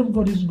 because the word of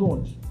God is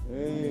God.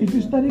 Hey. If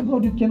you study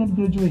God, you cannot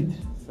graduate.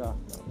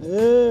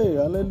 Hey,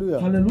 hallelujah.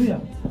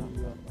 Hallelujah.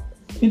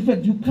 In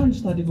fact, you can't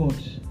study God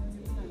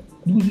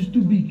because it's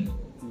too big.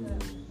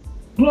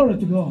 Glory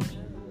to God.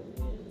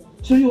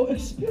 So your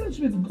experience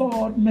with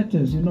God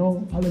matters, you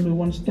know. Hallelujah.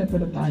 One step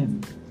at a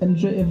time.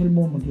 Enjoy every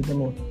moment with the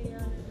Lord.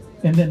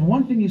 And then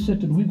one thing is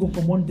certain, we go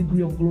from one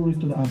degree of glory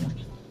to the other.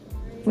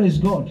 Praise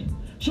God.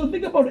 So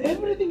think about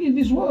everything in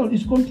this world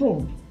is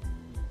controlled.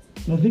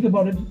 Now think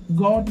about it.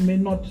 God may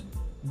not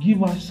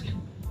give us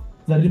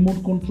the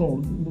remote control.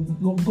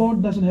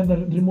 God doesn't have the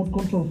remote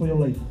control for your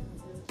life.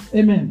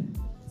 Amen.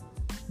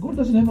 God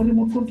doesn't have a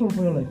remote control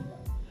for your life.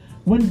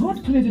 When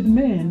God created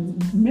man,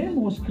 man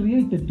was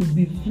created to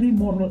be free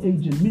moral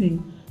agent,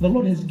 meaning the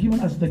Lord has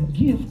given us the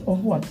gift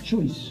of what?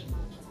 Choice.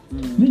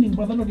 Meaning,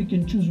 Brother Lord, you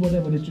can choose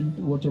whatever that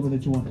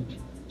you want.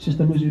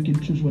 Sister Louise, you can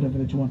choose whatever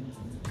that you want.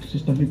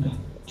 Sister Vika,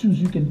 choose,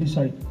 you can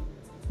decide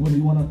whether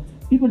you want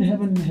to. Even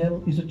heaven and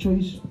hell is a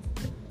choice.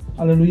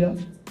 Hallelujah.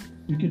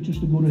 You can choose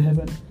to go to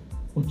heaven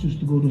or choose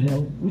to go to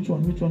hell. Which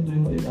one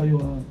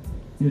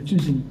are you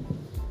choosing?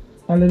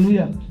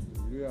 Hallelujah.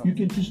 Yeah. You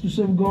can choose to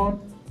serve God,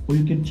 or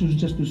you can choose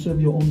just to serve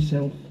your own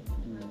self.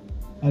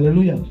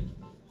 Hallelujah.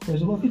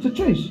 Praise the Lord. It's a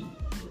choice.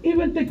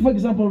 Even take, for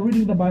example,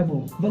 reading the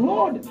Bible. The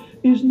Lord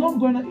is not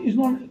going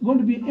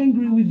to be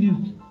angry with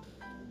you.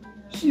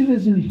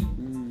 Seriously.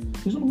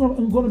 He's not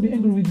going to be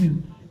angry with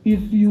you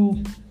if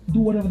you do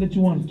whatever that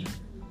you want.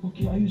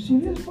 Okay, are you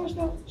serious,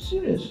 Pastor?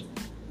 Serious.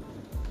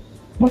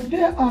 But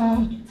there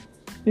are,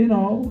 you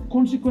know,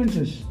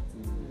 consequences.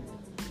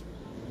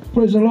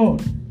 Praise the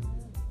Lord.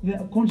 There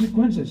are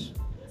consequences.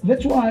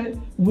 That's why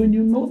when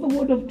you know the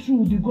word of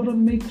truth, you've got to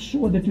make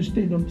sure that you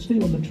stay on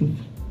the truth.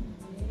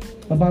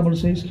 The Bible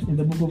says in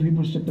the book of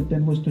Hebrews chapter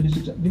 10 verse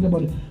 26, think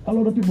about it. A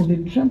lot of people, they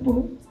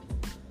trample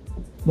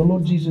the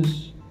Lord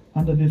Jesus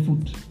under their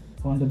foot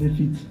or under their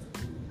feet.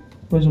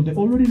 Praise God. They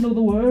already know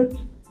the word.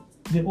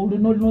 They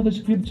already know the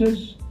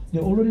scriptures. They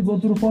already go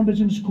through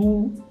foundation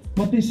school,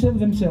 but they serve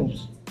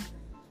themselves.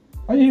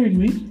 Are you hearing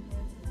me?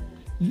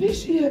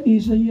 This year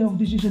is a year of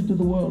decision to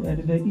the world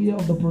and the year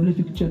of the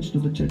prolific church to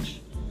the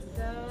church.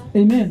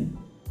 Amen.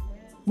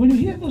 When you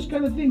hear those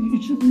kind of things,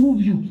 it should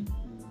move you.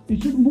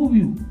 It should move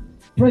you.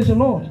 Praise the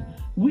Lord.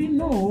 We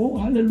know,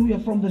 hallelujah,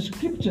 from the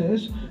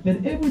scriptures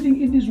that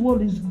everything in this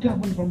world is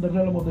governed from the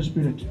realm of the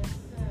Spirit.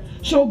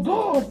 So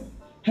God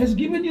has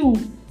given you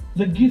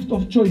the gift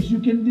of choice. You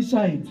can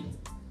decide.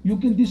 You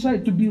can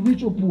decide to be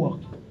rich or poor.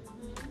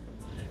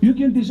 You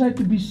can decide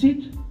to be sick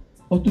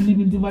or to live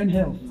in divine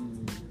health.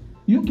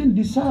 You can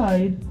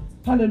decide,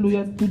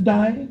 hallelujah, to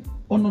die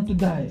or not to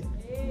die.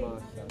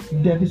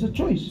 Death is a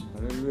choice.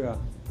 Hallelujah.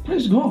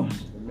 Praise God.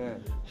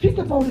 Amen. Think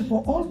about it.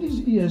 For all these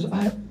years,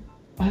 I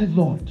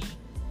thought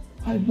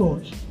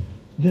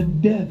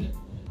that death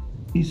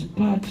is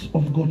part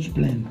of God's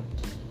plan.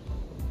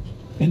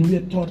 And we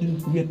are taught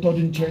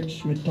in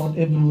church, we are taught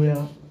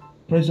everywhere.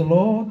 Praise the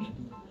Lord.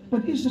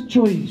 But it's a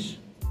choice.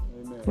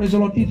 Amen. Praise the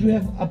Lord. If you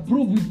have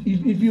approved,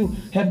 if you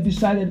have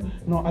decided,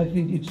 no, I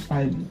think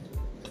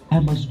I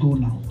must go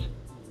now.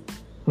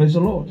 Praise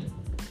the Lord.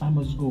 I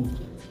must go.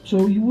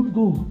 So you would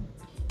go.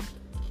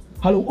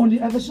 Hello. On the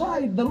other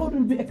side, the Lord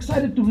will be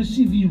excited to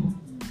receive you.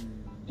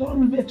 The Lord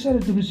will be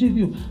excited to receive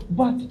you.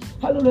 But,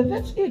 hallelujah,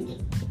 that's it.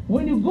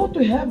 When you go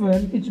to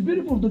heaven, it's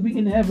beautiful to be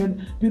in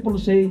heaven. People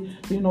say,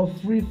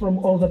 free from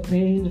all the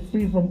pain,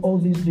 free from all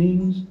these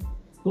things.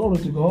 Glory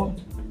to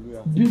God.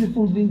 Hallelujah.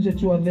 Beautiful things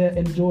that you are there,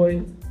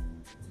 enjoy.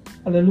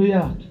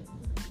 Hallelujah.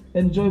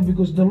 Enjoy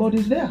because the Lord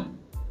is there.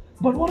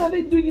 But what are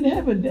they doing in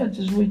heaven? They are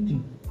just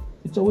waiting.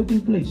 It's a waiting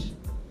place.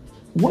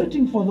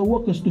 Waiting for the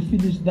workers to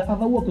finish, the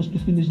other workers to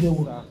finish their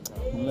work.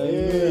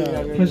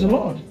 Hallelujah. Praise the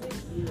Lord.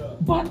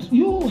 But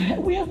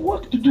we have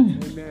work to do.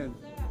 Amen.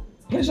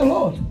 Praise the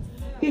Lord.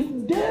 If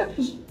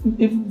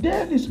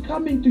death is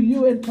coming to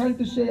you and trying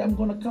to say, I'm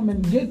going to come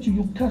and get you,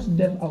 you cast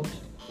death out.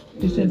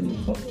 He said,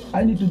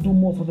 I need to do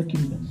more for the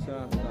kingdom.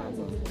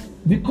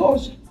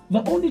 Because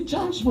the only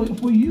chance for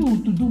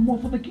you to do more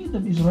for the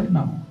kingdom is right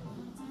now.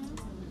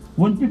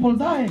 When people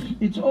die,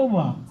 it's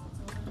over.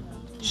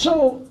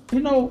 So,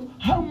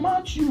 how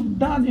much you've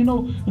done,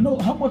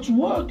 how much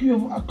work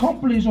you've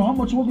accomplished or how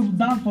much work you've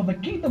done for the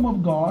kingdom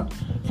of God,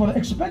 for the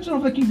expansion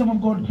of the kingdom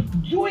of God,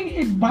 doing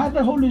it by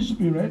the Holy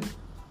Spirit,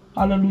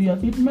 hallelujah,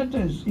 it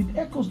matters. It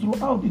echoes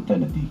throughout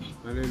eternity.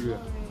 Hallelujah.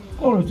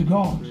 Glory to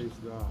God. Praise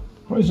God.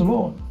 Praise the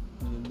Lord.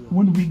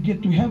 When we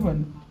get to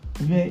heaven,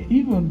 there are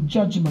even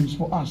judgments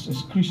for us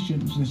as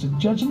Christians. There's a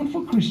judgment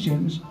for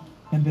Christians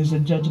and there's a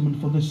judgment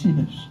for the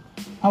sinners.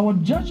 Our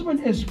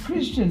judgment as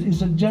Christians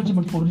is a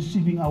judgment for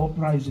receiving our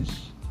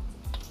prizes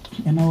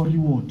and our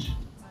reward.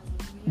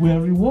 We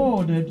are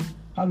rewarded,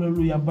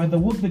 hallelujah, by the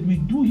work that we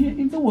do here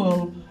in the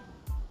world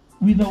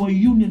with our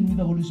union with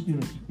the Holy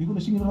Spirit. You're going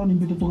to sing around in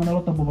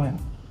Betotonga.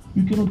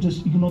 You cannot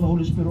just ignore the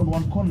Holy Spirit on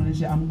one corner and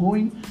say, I'm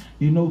going,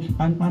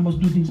 I must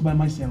do things by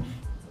myself.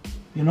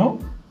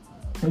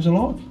 Praise the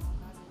Lord.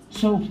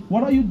 So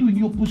what are you doing?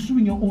 You're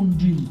pursuing your own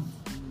dream.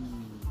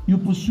 You're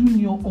pursuing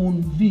your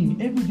own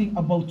thing, everything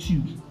about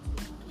you.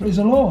 Praise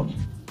the Lord.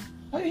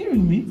 Are you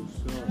hearing me?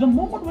 The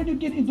moment when you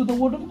get into the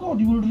Word of God,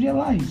 you will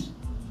realize,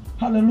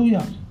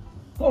 hallelujah,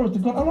 glory to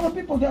God. A lot of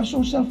people, they are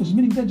so selfish,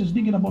 meaning they're just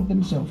thinking about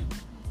themselves.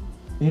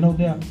 They're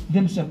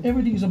themselves.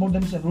 Everything is about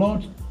themselves.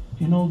 Lord,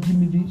 give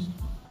me this,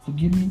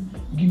 forgive me,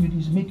 give me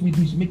this, make me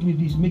this, make me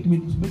this, make me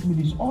this, make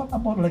me this. All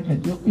about like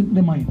that in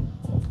the mind.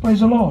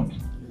 Praise the Lord.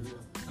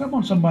 Come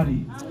on,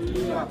 somebody.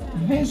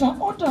 There's an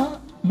order,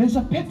 there's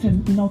a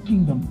pattern in our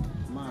kingdom.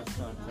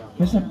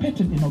 There's a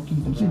pattern in our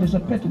kingdom. See, there's a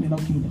pattern in our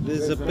kingdom.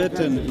 There's a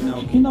pattern in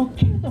our kingdom. In our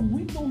kingdom,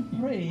 we don't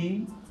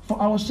pray for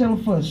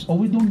ourselves first, or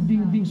we don't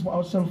do things for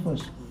ourselves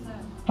first.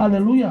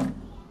 Hallelujah.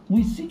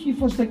 We seek ye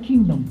first the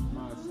kingdom.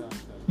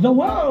 The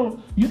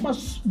world, you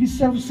must be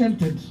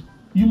self-centered.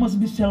 You must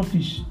be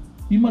selfish.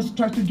 You must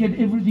try to get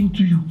everything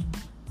to you.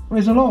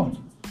 Praise the Lord.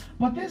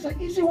 But there's an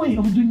easy way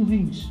of doing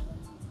things.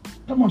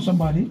 Come on,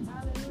 somebody.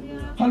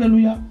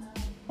 Hallelujah.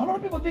 A lot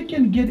of people, they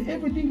can get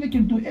everything, they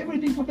can do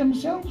everything for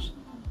themselves.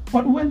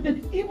 But when that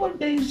evil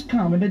days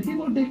come, and that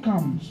evil day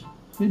comes,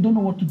 they don't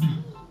know what to do.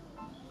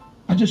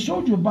 I just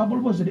showed you a Bible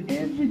verse that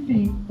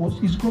everything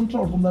is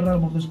controlled from the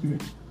realm of the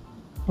Spirit.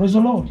 Praise the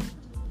Lord.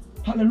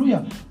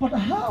 Hallelujah. But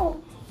how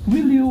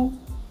will you,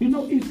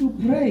 if you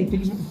pray,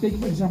 take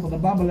for example, the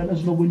Bible let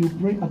us know when you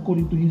pray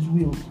according to His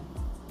will,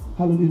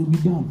 hallelujah, it will be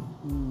done.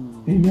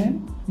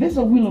 Amen. There's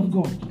a will of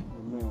God.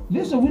 Amen.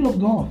 There's a will of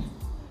God.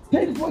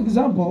 Take for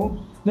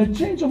example, the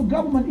change of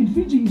government in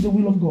Fiji is the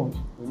will of God.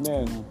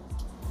 Amen.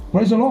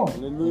 Praise the Lord.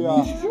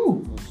 Hallelujah. It's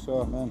true. Yes,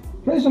 sir. Amen.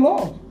 Praise the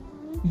Lord.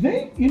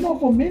 They,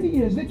 for many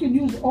years, they can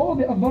use all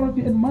the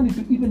authority and money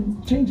to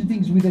even change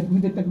things with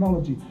the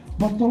technology.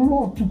 But the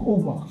Lord took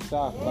over.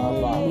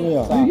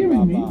 Hallelujah. Are you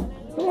hearing me?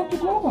 The Lord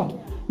took over.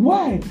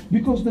 Why?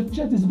 Because the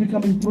church is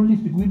becoming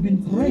prolific. We've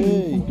been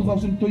praying from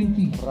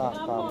 2020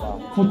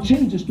 for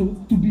changes to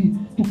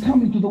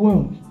come into the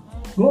world.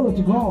 Glory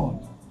to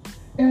God.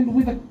 And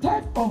with the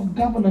type of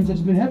governance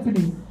that's been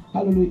happening,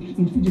 hallelujah,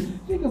 in Fiji,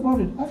 think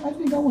about it. I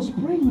think I was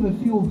praying with a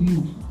few of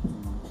you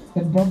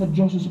at Brother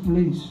Joshua's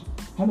place.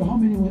 Hello, how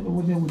many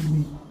were there with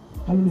me?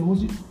 Hallelujah.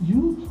 Was it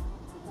you?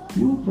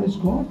 You, praise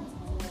God.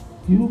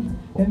 You.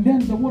 And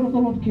then the word of the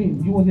Lord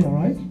came. You were there,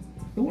 right?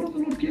 The word of the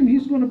Lord came.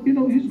 He's gonna,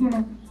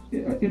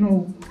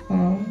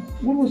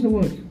 what was the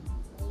word?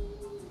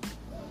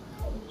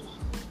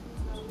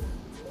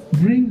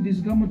 Bring this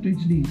government to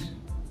its knees.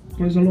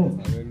 Praise the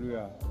Lord.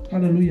 Hallelujah.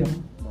 Hallelujah.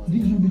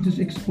 These will be just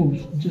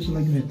exposed, just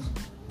like that.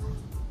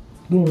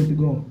 Glory to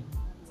God.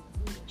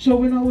 So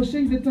when I was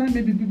saying the time,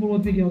 maybe people were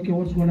thinking, okay,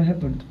 what's going to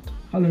happen?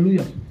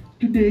 Hallelujah.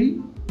 Today,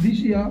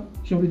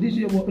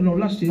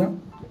 last year,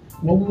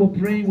 while we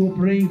were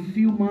praying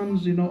few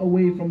months,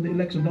 away from the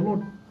election, the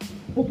Lord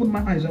opened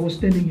my eyes. I was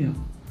standing here.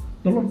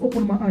 The Lord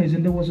opened my eyes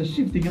and there was a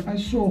shifting. And I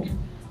saw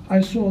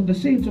the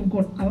saints of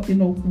God,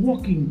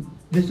 walking.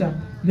 There's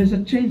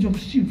a change of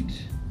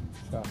shift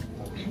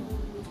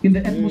in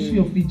the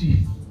atmosphere of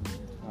Fiji.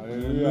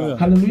 Hallelujah.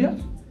 Hallelujah.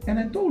 And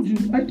I told you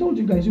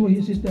guys, you were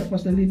here, Sister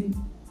Pastor Lenny.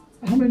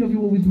 How many of you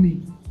were with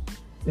me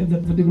at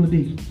that particular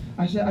day?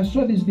 I said, I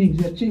saw these things,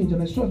 they changed,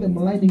 and I saw them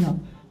lining up.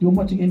 They were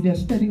marching, and they're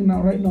standing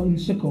right now in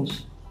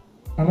circles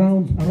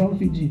around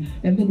Fiji.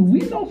 And then we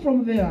know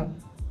from there,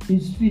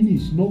 It's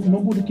finished.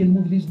 Nobody can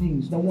move these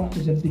things. The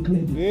watchers have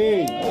declared it.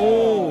 Hey.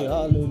 Hey, The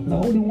hallelujah.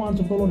 holy ones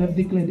of the Lord have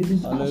declared it. It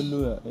is us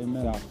Hallelujah.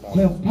 Amen. who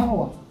have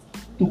power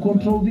to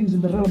control things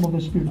in the realm of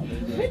the spirit.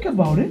 Think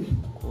about it.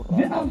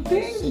 There are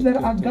things that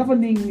are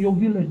governing your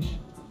village.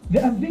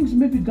 There are things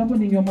maybe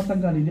governing your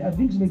matangali. There are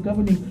things maybe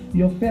governing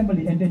your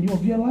family. And then you're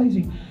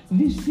realizing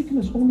this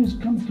sickness always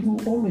comes through,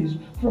 always.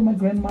 From my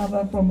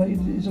grandmother,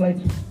 it's like,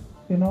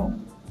 you know,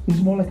 it's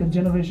more like a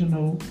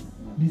generational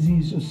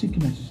disease or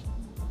sickness.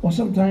 Or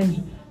sometimes,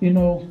 you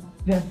know,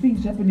 there are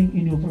things happening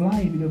in your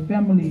life, in your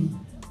family.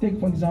 Take,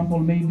 for example,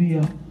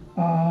 maybe,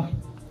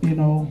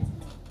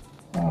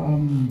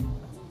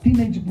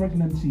 teenage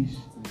pregnancies,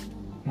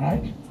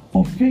 right?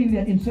 Or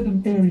failure in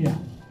certain area.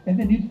 And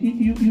then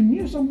you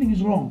knew something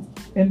is wrong.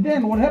 And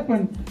then what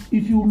happened,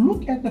 if you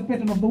look at the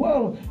pattern of the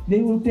world,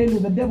 they will tell you,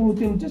 the devil will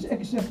tell you, just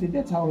accept it.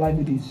 That's how life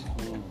it is.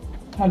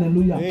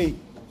 Hallelujah. Hey.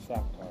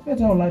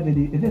 That's how life it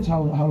is. That's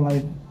how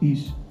life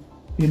is.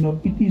 You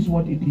know, it is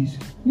what it is.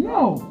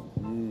 No.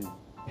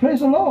 Praise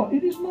the Lord.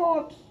 It is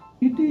not.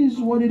 It is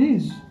what it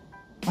is.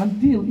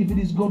 Until if it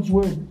is God's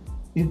word.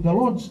 If the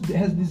Lord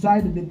has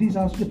decided that this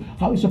is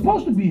how it's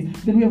supposed to be,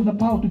 then we have the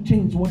power to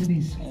change what it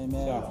is.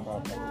 Amen.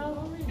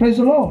 Praise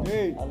the Lord.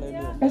 Hey.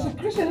 Hallelujah. As a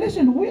Christian,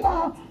 listen,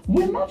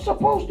 we're not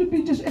supposed to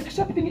be just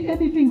accepting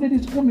anything that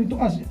is coming to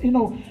us. You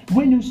know,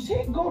 when you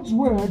see God's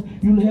word,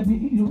 you'll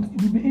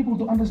be able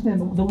to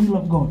understand the will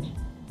of God.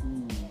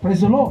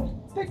 Praise the Lord.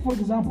 Take for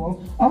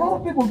example, a lot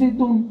of people they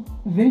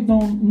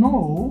don't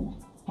know,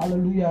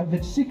 hallelujah,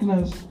 that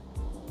sickness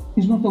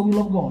is not the will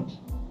of God.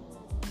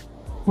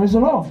 Praise the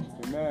Lord.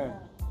 Amen.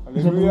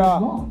 It's the will of Hallelujah.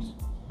 God.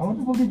 A lot of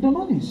people they don't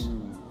know this.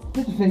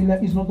 That failure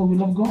is not the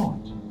will of God.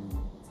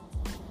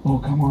 Oh,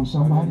 come on,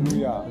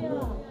 somebody.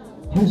 Hallelujah.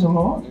 Praise the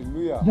Lord.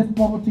 Hallelujah. That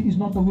poverty is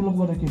not the will of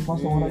God. Okay,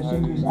 Pastor, what I say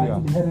is I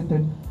Hallelujah.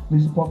 inherited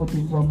this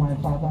poverty from my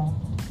father.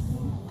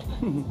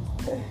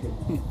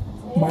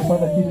 My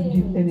father didn't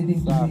give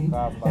anything to me.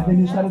 And then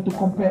you started to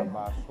compare.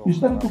 You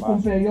started to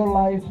compare your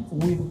life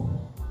with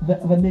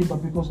the neighbor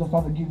because the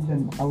father gave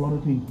them a lot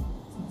of things.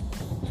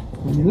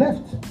 When he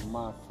left,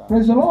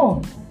 praise the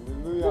Lord.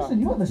 Hallelujah. Listen,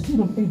 you are the seed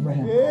of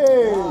Abraham.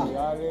 Hey.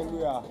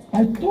 Hallelujah.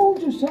 I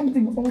told you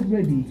something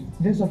already.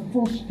 There's a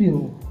force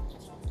field.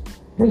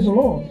 Praise the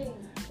Lord.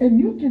 And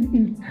you can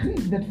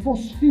increase that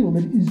force field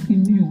that is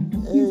in you to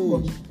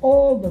influence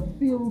all the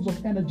fields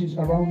of energies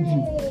around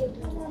you.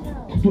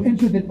 To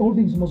ensure that all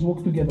things must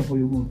work together for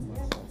your good.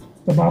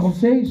 The Bible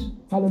says,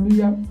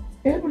 hallelujah,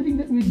 everything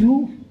that we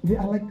do, they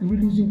are like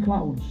releasing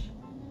clouds.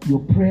 Your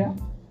prayer,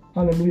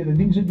 hallelujah, the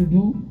things that you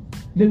do,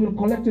 they will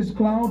collect as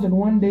clouds and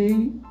one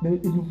day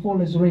it will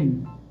fall as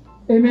rain.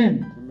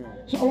 Amen.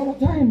 So a lot of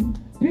time,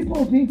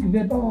 people think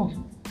that,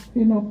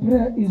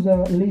 prayer is a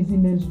lazy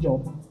man's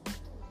job.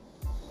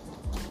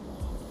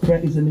 Prayer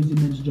is a lazy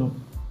man's job.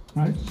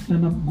 Right?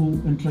 Stand up, go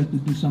and try to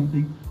do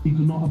something.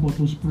 Ignore about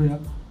those prayer.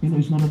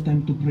 It's not a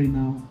time to pray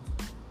now.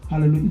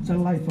 Hallelujah. It's a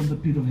life from the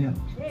pit of hell.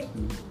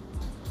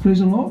 Praise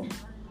the Lord.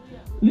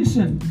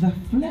 Listen, the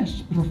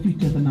flesh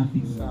profited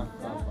nothing.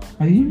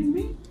 Are you hearing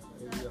me?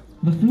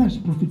 The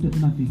flesh profited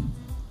nothing.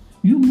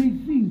 You may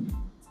think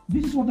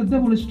this is what the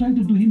devil is trying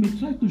to do. He may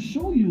try to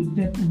show you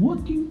that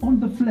working on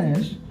the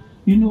flesh,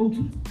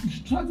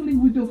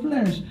 struggling with your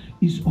flesh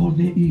is all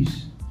there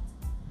is.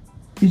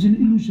 It's an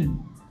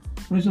illusion.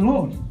 Praise the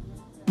Lord.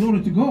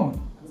 Glory to God.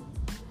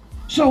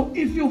 So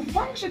if you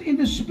function in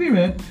the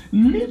spirit,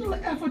 little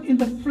effort in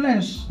the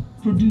flesh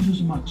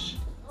produces much.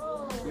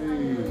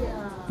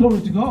 Glory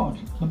to God.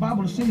 The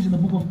Bible says in the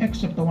book of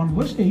Acts chapter 1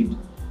 verse 8,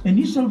 and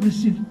ye shall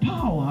receive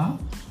power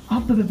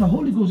after that the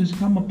Holy Ghost has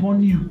come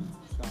upon you.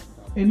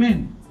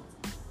 Amen.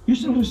 You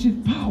shall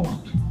receive power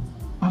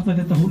after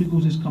that the Holy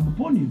Ghost has come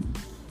upon you.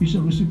 You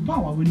shall receive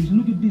power. When you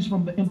look at this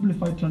from the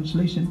Amplified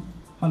Translation,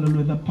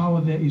 hallelujah, the power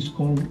there is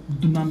called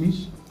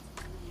dunamis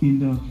in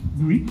the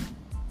Greek.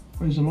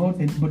 Praise the Lord.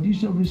 But you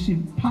shall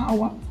receive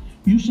power.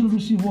 You shall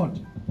receive what?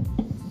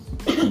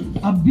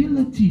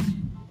 Ability,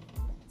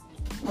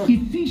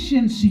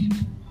 efficiency,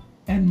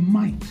 and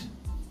might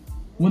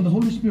when the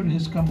Holy Spirit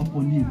has come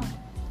upon you.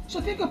 So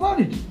think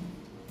about it.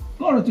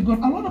 Glory to God.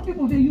 A lot of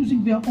people, they're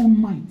using their own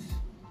might.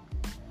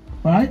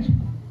 Right?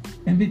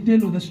 And they tell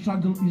you the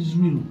struggle is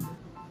real.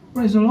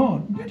 Praise the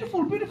Lord.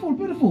 Beautiful, beautiful,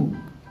 beautiful.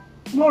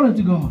 Glory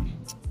to God.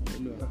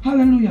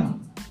 Hallelujah.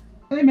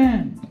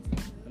 Amen.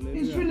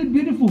 Hallelujah. It's really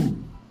beautiful.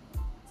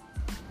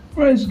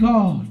 Praise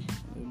God.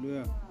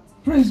 Hallelujah.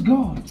 Praise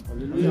God.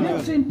 Hallelujah.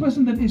 That same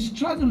person that is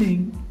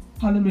struggling,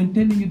 hallelujah, and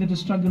telling you that the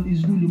struggle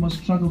is real, you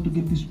must struggle to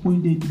get this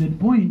point A to that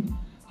point.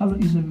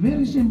 Hallelujah, is the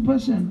very same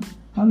person,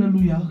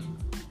 hallelujah,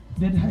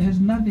 that has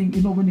nothing,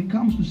 when it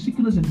comes to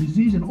sickness and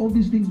disease and all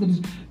these things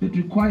that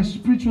require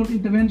spiritual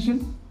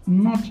intervention,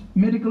 not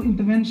medical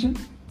intervention.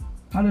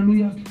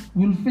 Hallelujah,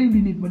 will fail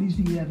in it, but you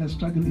see, the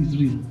struggle is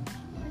real.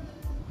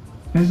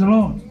 Praise the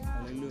Lord.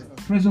 Hallelujah.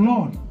 Praise the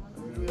Lord.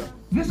 Hallelujah.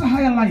 There's a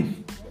higher life.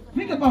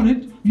 Think about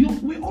it.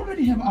 We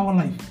already have our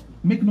life.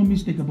 Make no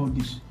mistake about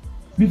this.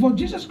 Before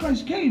Jesus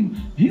Christ came,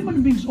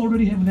 human beings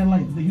already have their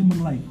life, the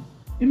human life.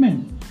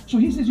 Amen. So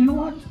he says, you know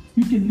what?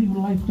 You can live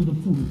life to the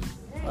full.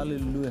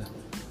 Hallelujah.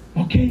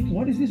 Okay,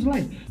 what is this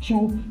life?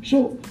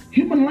 So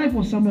human life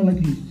was somewhere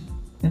like this.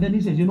 And then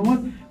he says, you know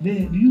what?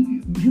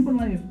 Human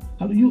life,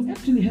 you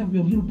actually have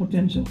your real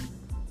potential.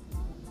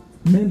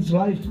 Man's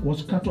life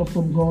was cut off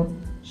from God,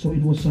 so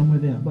it was somewhere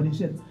there. But he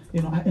said,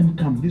 you know, I am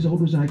come. This is the whole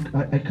reason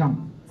I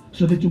come.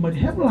 So that you might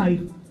have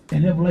life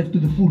and have life to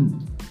the full.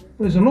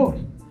 Praise the Lord.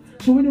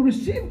 So when you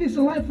receive this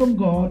life from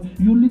God,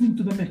 you're living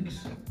to the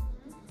max.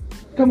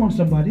 Come on,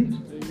 somebody.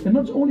 And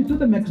not only to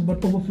the max,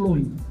 but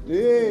overflowing.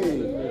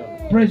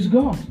 Hey. Praise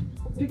God.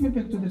 Take me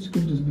back to the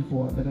scriptures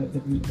before that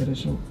I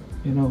showed.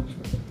 You know,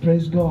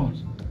 praise God.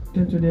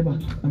 Turn to neighbor,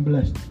 I'm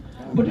blessed.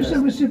 But you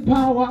shall receive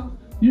power.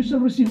 You shall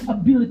receive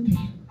ability.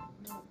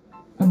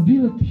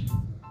 Ability.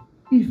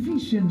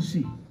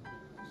 Efficiency.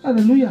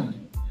 Hallelujah.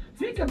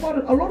 Think about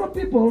it. A lot of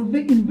people,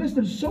 they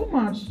invested so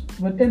much,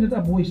 but ended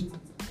up wasting.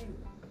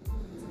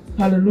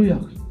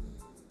 Hallelujah.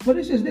 But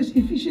it says there's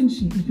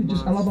efficiency if you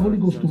just allow the Holy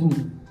Ghost to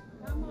rule.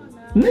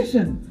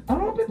 Listen, a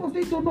lot of people,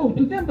 they don't know.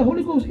 To them, the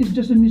Holy Ghost is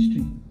just a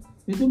mystery.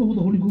 They don't know who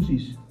the Holy Ghost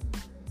is.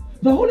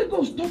 The Holy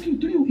Ghost talking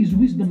to you is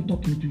wisdom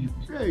talking to you.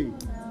 Hey.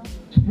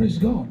 Praise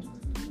God.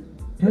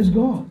 Praise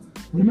God.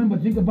 Remember,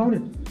 think about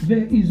it.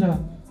 There is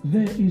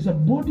a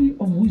body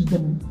of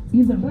wisdom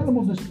in the realm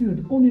of the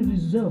spirit only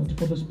reserved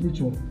for the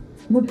spiritual.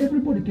 Not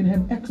everybody can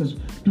have access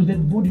to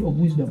that body of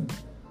wisdom.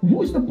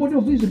 Who is the body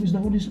of wisdom? Is the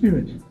Holy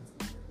Spirit.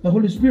 The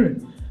Holy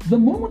Spirit. The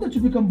moment that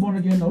you become born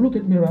again, now look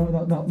at me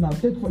now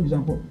take for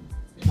example,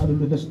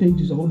 hallelujah, the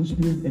stage is the Holy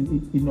Spirit, and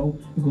it, you know,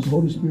 because the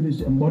Holy Spirit is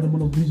the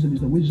embodiment of wisdom,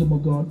 is the wisdom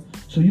of God.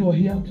 So you are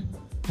here,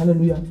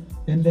 hallelujah,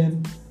 and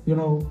then, you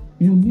know,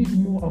 you need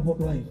more about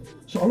life.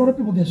 So a lot of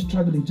people, they're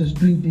struggling, just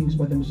doing things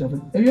by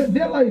themselves. And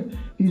their life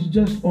is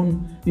just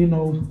on, you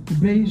know,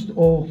 based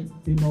or,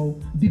 you know,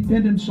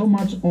 dependent so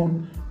much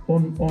on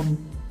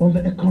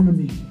the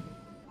economy.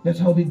 That's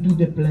how they do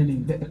their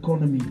planning, the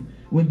economy.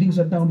 When things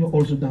are down, you're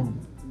also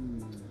down.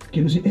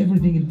 Can you see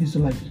everything in this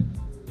life?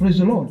 Praise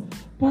the Lord.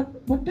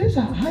 But there's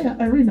a higher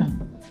arena.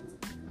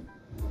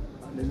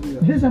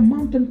 There's a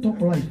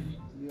mountaintop life.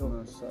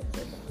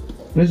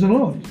 Praise the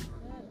Lord.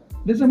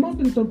 There's a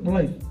mountaintop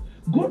life.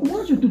 God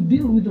wants you to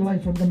deal with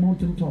life from the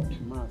mountaintop,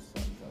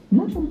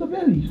 not from the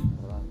valley.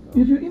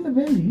 If you're in the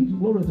valley,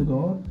 glory to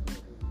God,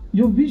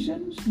 your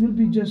visions will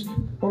be just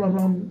all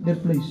around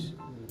that place.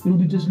 It will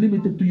be just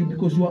limited to you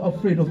because you are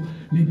afraid of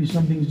maybe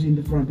something is in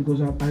the front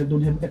because I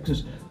don't have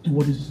access to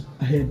what is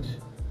ahead.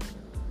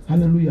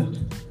 Hallelujah.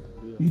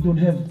 You don't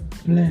have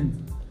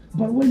plan.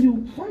 But when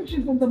you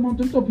function from the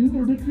mountaintop, you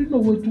will literally know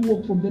where to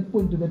walk from that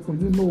point to that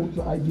point. You know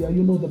the idea,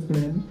 you know the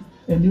plan,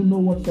 and you know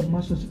what's the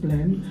master's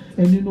plan,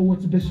 and you know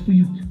what's best for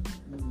you.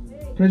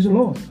 Praise the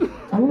Lord.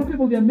 A lot of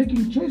people, they are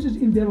making choices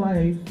in their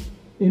life.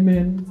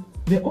 Amen.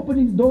 They're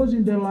opening doors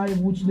in their life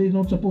which they're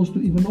not supposed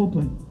to even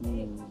open.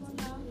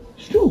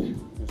 It's true.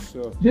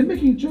 They're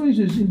making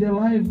choices in their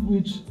life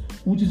which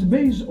is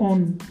based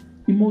on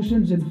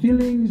emotions and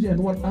feelings and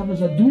what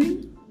others are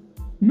doing.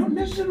 Not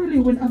necessarily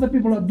when other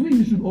people are doing,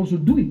 you should also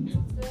do it.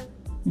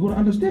 You got to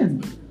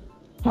understand.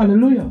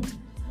 Hallelujah.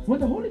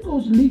 When the Holy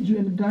Ghost leads you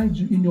and guides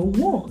you in your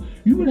walk,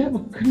 you will have a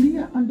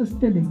clear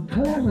understanding,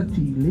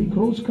 clarity.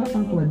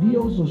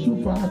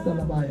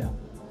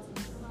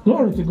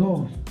 Glory to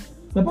God.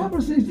 The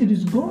Bible says it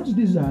is God's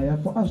desire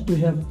for us to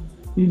have,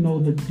 you know,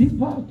 the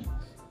deeper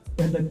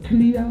and the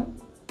clear,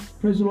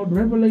 praise the Lord,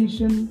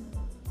 revelation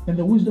and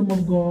the wisdom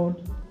of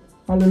God.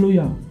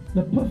 Hallelujah.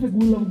 The perfect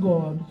will of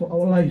God for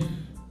our life.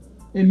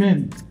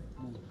 Amen.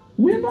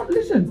 We're not,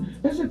 listen,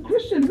 as a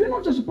Christian, we're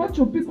not just a bunch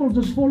of people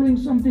just following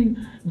something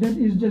that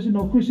is just, you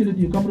know, Christianity.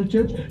 You come to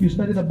church, you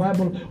study the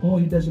Bible, oh,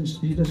 he doesn't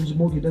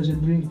smoke, he doesn't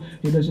drink,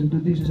 he doesn't do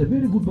this. He's a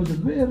very good person,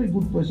 very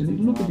good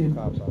person. Look at him.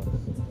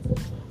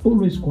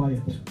 Always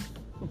quiet.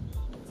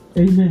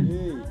 Amen.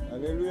 Hey,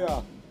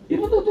 hallelujah.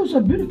 Even though those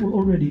are beautiful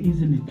already,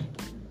 isn't it?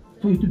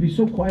 For you to be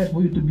so quiet,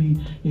 for you to be,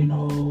 you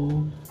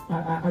know,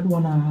 I don't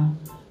want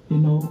to, you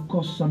know,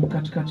 cause some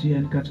catch here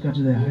and catch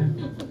there.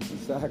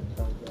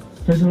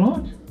 Praise the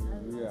Lord.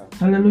 Hallelujah.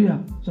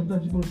 Hallelujah.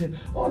 Sometimes people say,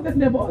 oh, that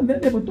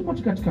neighbor, too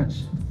much catch.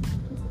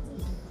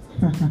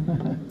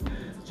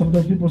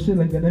 Sometimes people say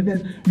like that, and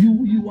then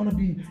you want to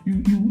be,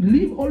 you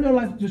live all your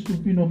life just to,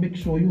 you know, make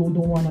sure you don't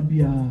want to be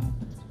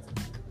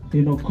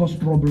you know, cause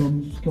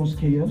problems, cause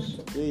chaos.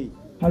 Hey.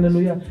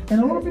 Hallelujah. And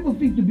a lot of people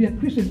think to be a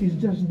Christian is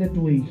just that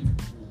way.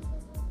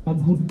 A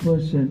good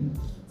person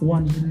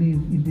once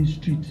lived in this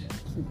street.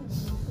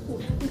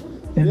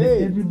 And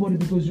then everybody,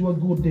 because you are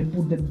good, they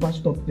put that bus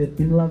stop there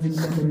in loving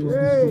memory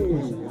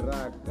of this good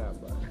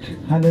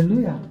person.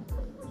 Hallelujah.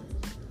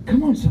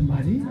 Come on,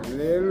 somebody.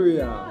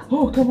 Hallelujah.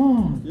 Oh, come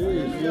on.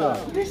 Yeah.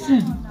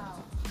 Listen.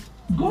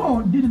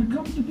 God didn't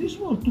come to this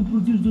world to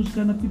produce those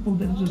kind of people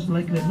that are just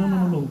like that.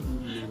 No.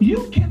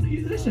 You can,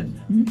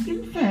 listen,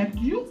 in fact,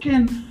 you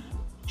can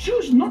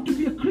choose not to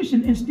be a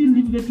Christian and still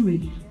live that way.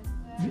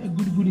 Be a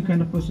goody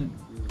kind of person.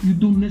 You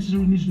don't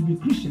necessarily need to be a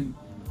Christian.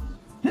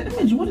 That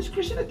means, what is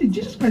Christianity?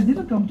 Jesus Christ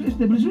didn't come to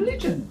establish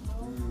religion.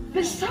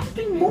 There's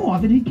something more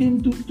that he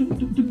came to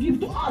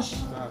give to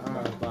us.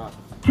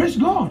 Praise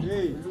God.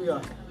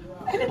 Hallelujah.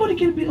 Anybody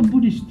can be a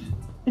Buddhist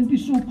and be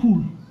so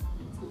cool.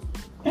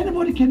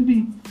 Anybody can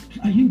be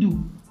a Hindu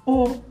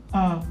or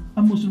a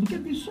Muslim.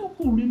 Can be so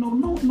cool, you know.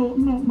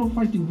 No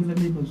fighting with the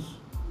neighbors.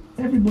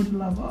 Everybody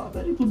love. Oh,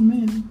 very good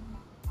man.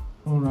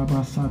 Oh,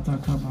 Rabasata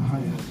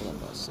Kabahaya.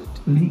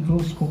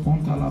 Ligos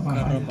Koponta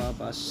Labahaya.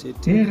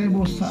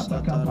 Erebo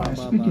Sata Kabaya.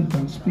 Speak in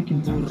tongues. Speak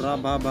in tongues.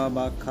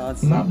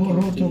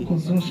 Laboroto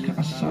Kozoshka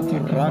Asata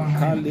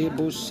Kabahaya.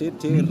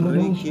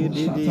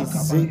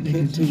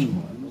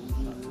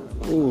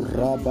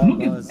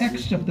 Look at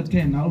Acts chapter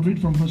 10. I'll read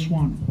from verse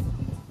 1.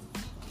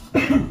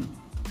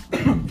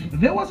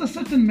 There was a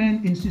certain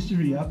man in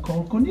Caesarea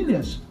called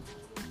Cornelius.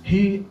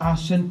 He a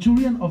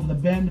centurion of the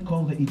band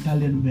called the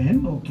Italian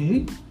band.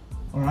 Okay.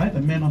 All right.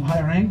 A man of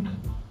high rank.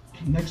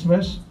 Next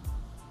verse.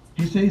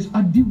 He says,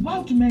 a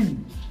devout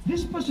man.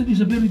 This person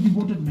is a very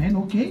devoted man.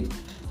 Okay.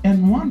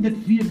 And one that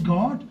feared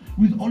God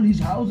with all his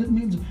house. It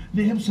means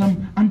they have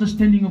some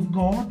understanding of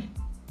God.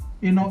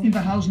 You know, in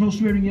the house, no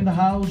swearing in the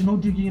house, no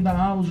drinking in the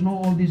house, no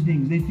all these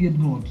things. They feared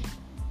God.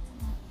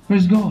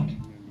 Praise God.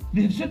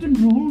 They have certain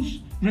rules,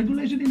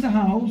 regulation in the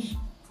house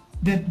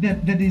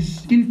that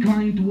is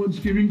inclined towards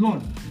fearing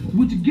God,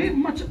 which gave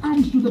much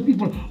alms to the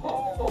people.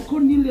 Oh,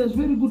 Cornelius,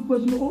 very good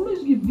person,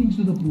 always give things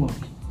to the poor.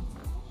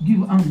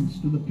 Give alms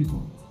to the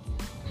people.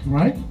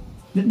 Right?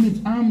 That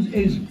means alms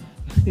is,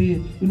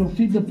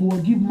 feed the poor,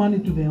 give money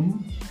to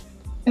them,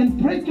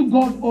 and pray to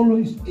God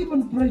always.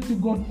 Even pray to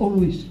God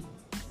always.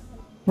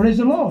 Praise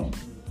the Lord.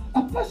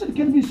 A person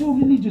can be so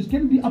religious,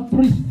 can be a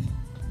priest.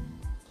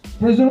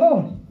 Praise the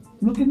Lord.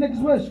 Look at next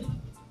verse.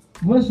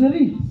 Verse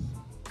 3.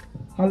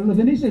 Hallelujah.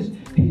 Then he says,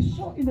 he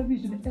saw in a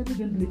vision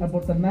evidently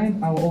about the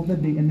 9th hour of the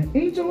day, and the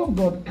angel of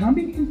God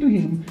coming into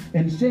him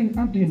and saying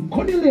unto him,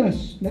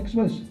 Cornelius. Next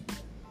verse.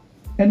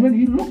 And when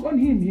he looked on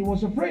him, he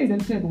was afraid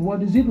and said,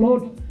 what is it,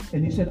 Lord?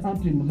 And he said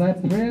unto him, thy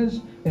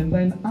prayers and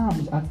thine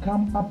alms are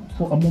come up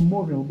for a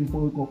memorial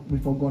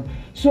before God.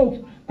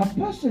 So,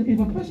 if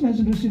a person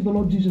hasn't received the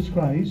Lord Jesus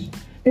Christ,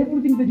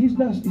 everything that he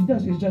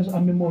does is just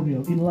a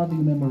memorial, in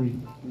loving memory.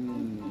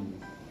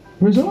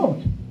 Praise the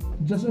Lord.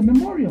 Just a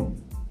memorial.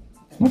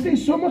 But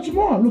there's so much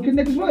more. Look at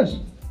next verse.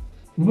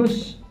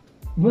 Verse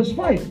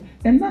 5.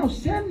 And now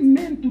send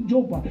men to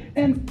Joppa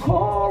and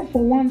call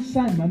for one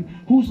Simon,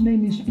 whose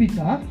name is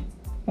Peter.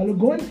 I'll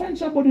go and find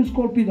somebody who's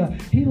called Peter.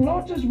 He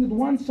lodges with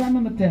one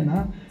Simon a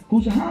tanner,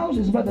 whose house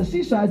is by the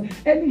seaside,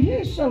 and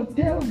he shall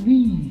tell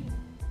thee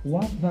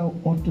what thou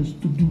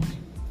oughtest to do.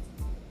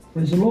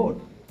 Praise the Lord.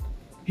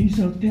 He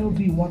shall tell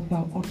thee what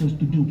thou oughtest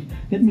to do.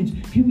 That means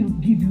he will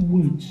give you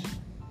words.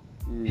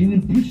 He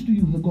will preach to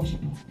you the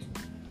gospel.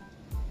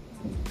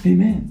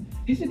 Amen.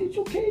 He said, it's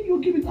okay, you're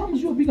giving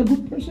alms, you're being a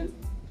good person.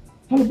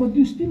 Hello, but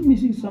you're still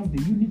missing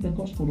something. You need the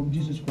gospel of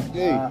Jesus Christ.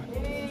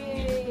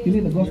 You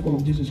need the gospel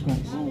of Jesus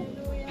Christ.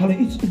 Hello,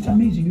 it's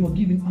amazing. You are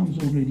giving alms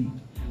already.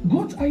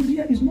 God's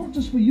idea is not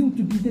just for you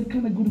to be that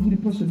kind of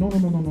good person. No. The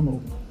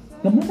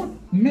moment,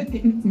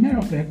 matter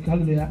of fact,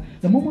 hallelujah,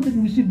 the moment that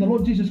you receive the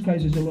Lord Jesus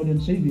Christ as your Lord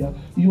and Savior,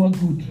 you are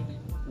good.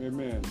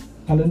 Amen.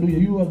 Hallelujah.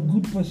 You are a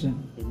good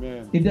person.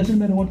 Amen. It doesn't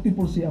matter what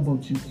people say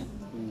about you.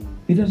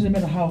 It doesn't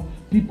matter how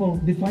people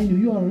define you.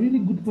 You are a really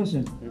good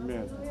person.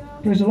 Amen.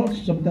 Praise the Lord.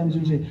 Sometimes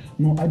you say,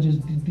 no, I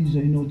just did this,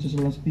 just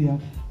last year.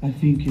 I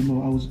think,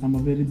 I'm a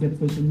very bad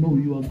person. No,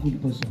 you are a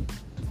good person.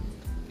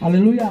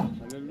 Hallelujah.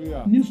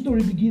 Hallelujah. New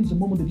story begins the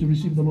moment that you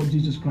receive the Lord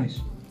Jesus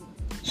Christ.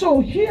 So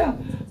here,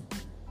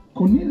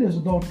 Cornelius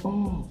thought,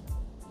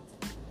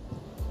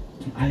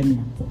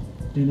 I'm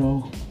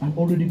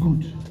already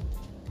good.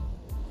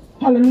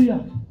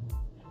 Hallelujah.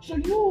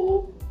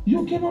 So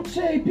you cannot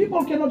say,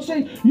 people cannot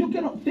say, you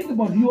cannot think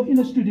about it. You're in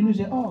the street and you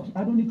say,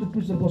 I don't need to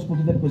preach the gospel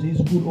to that person.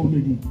 He's good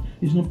already.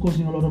 He's not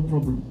causing a lot of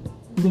problem.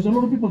 Because a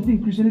lot of people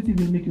think Christianity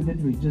will make you that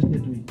way, just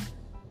that way.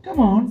 Come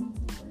on.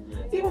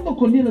 Even though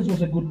Cornelius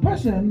was a good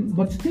person,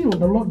 but still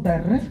the Lord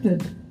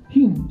directed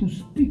him to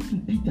speak to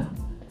Peter.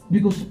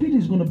 Because Peter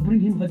is going to bring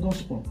him the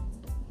gospel.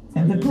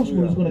 And the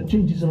gospel is going to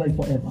change his life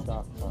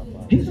forever.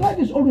 His life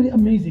is already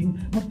amazing,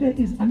 but there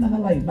is another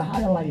life, the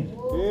higher life.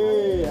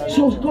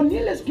 So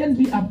Cornelius can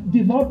be a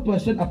devout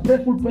person, a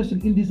prayerful person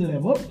in this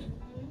level.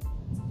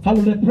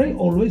 Hallelujah, pray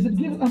always, that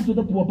gives unto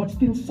the poor, but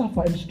still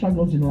suffer and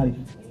struggles in life.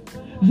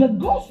 The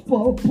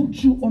gospel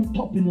puts you on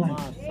top in life.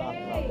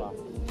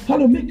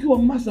 Hallelujah, make you a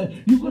master.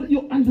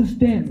 You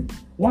understand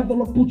why the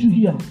Lord put you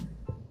here.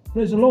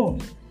 Praise the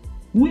Lord.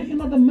 We are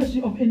not the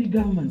mercy of any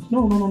government.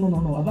 No.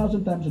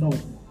 1,000 times no.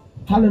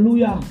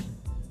 Hallelujah.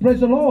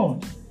 Praise the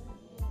Lord.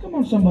 Come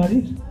on,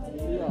 somebody.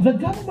 The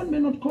government may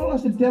not call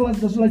us and tell us,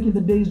 just like in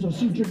the days of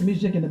Shadrach,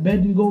 Meshach, and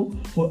Abednego,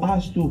 for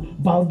us to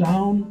bow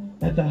down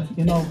at the,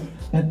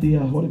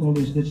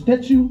 the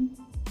statue.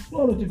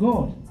 Glory to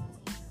God.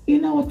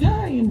 In our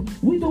time,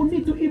 we don't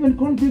need to even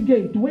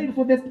congregate, wait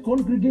for that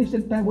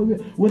congregation time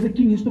where the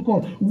king is to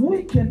call.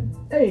 We can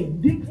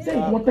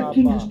dictate what the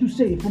king has to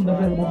say from the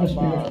realm of the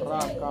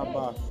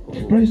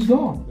spirit. Praise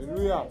God.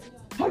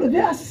 Hallelujah.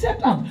 There are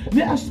setups.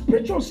 There are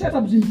spiritual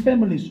setups in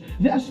families.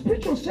 There are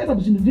spiritual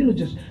setups in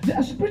villages. There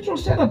are spiritual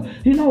setups,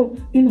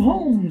 in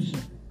homes.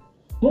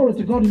 Glory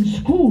to God, in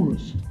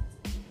schools.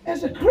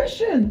 As a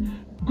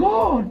Christian,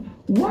 God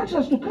wants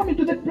us to come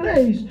into that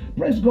place.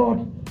 Praise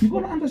God. You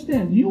got to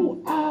understand,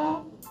 you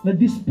are the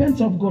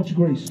dispenser of God's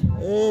grace.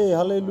 Hey,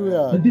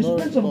 hallelujah. The Glory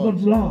dispenser to of God.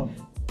 God's love.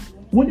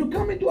 When you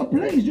come into a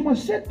place, you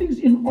must set things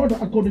in order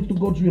according to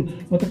God's will.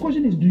 But the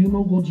question is, do you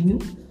know God's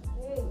will?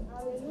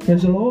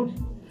 Praise the Lord.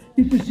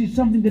 If you see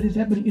something that is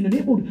happening in a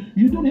neighborhood,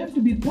 you don't have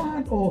to be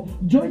part or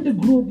join the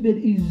group that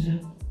is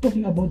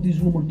talking about this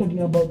woman,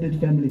 talking about that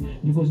family,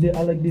 because they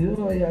are like this.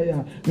 Oh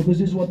yeah, because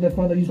this is what their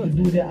father used to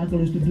do, their uncle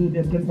used to do,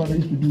 their grandfather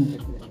used to do.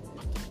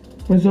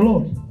 Praise the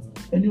Lord.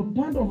 And you're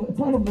part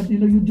of that.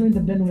 You join the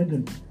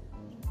bandwagon.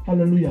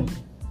 Hallelujah.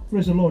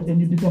 Praise the Lord. And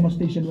you become a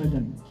station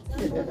wagon.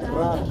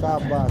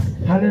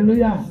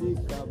 Hallelujah.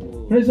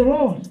 Praise the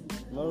Lord.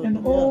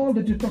 And all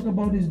that you talk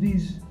about is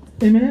this.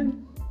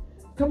 Amen.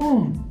 Come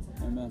on.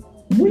 Amen.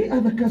 We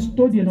are the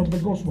custodian of the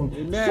gospel.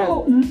 Amen.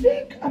 So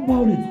think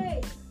about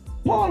it.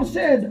 Paul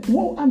said,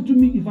 woe unto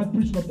me if I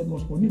preach not the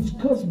gospel. It means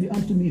curse be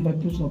unto me if I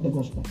preach not the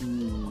gospel.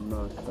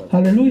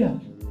 Hallelujah.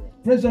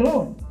 Praise the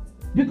Lord.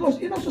 Because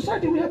in our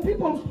society we have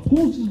people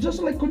who's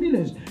just like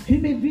Cornelius. He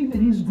may think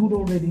that he's good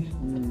already,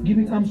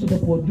 giving alms to the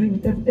poor,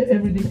 doing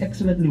everything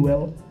excellently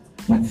well,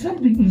 but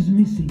something is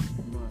missing.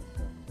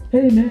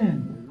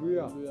 Amen.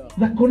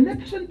 The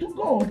connection to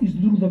God is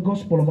through the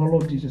gospel of our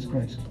Lord Jesus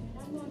Christ.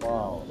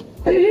 Wow.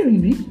 Are you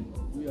hearing me?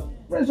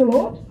 Praise the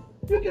Lord.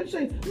 You can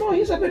say, no,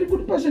 he's a very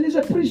good person. He's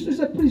a priest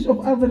of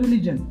other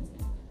religion.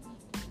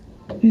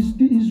 He's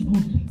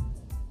good.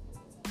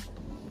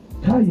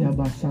 Kaya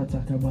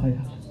basata kabaya.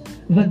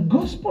 The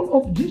gospel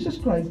of Jesus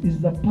Christ is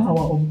the power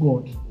of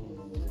God.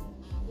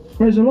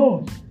 Praise the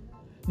Lord.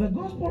 The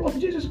gospel of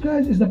Jesus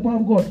Christ is the power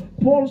of God.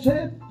 Paul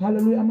said,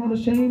 hallelujah, I'm not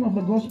ashamed of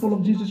the gospel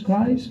of Jesus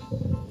Christ,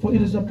 for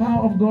it is the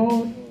power of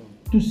God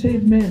to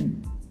save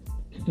men,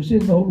 to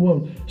save the whole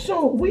world.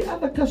 So we are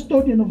the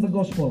custodian of the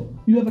gospel.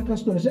 You are the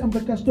custodian. Say, I'm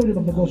the custodian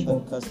of the gospel.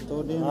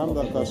 Custodian. I'm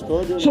the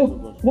custodian. So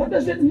what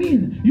does it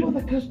mean? You are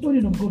the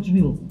custodian of God's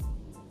will.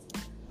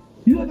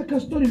 You are the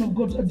custodian of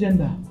God's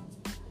agenda.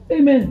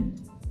 Amen.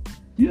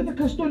 You are the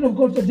custodian of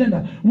God's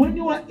agenda. When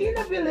you are in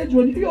a village,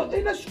 when you are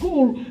in a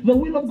school, the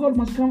will of God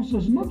must come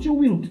first. Not your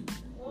will.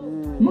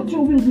 Not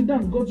your will be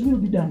done. God's will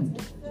be done.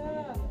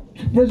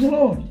 Praise the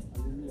Lord.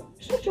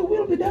 It's not your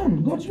will be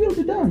done. God's will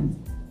be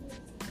done.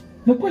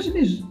 The question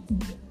is,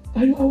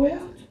 are you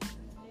aware?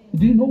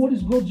 Do you know what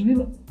is God's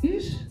will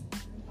is?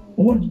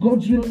 Or what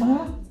God's will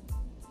are?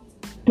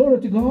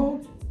 Glory to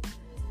God.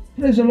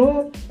 Praise the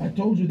Lord. I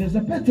told you there's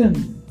a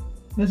pattern.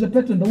 There's a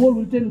pattern. The world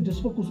will tell you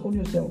just focus on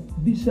yourself.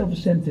 Be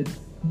self-centered.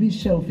 Be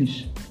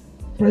selfish.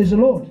 Praise the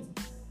Lord.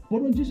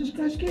 But when Jesus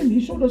Christ came, He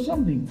showed us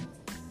something.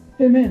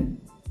 Amen.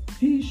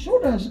 He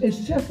showed us a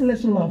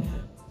selfless love.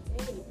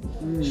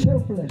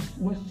 Selfless.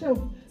 Where self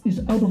is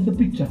out of the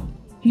picture.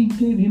 He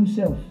gave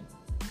Himself.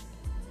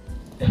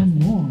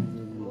 Come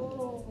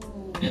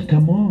on.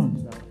 Come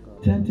on.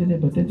 Turn to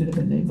neighbor,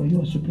 neighbor.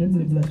 You are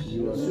supremely blessed.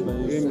 You are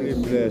supremely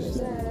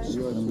blessed.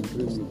 You are supremely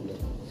blessed.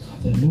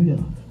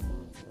 Hallelujah.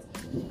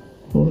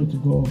 Glory to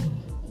God.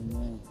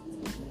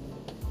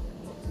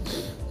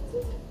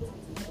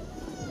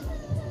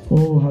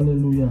 Oh,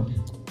 hallelujah.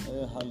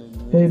 Hey,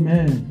 hallelujah.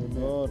 Amen.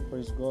 God,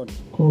 praise God.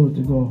 Glory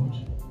to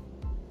God.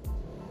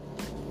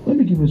 Let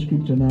me give you a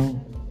scripture now.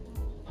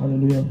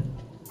 Hallelujah.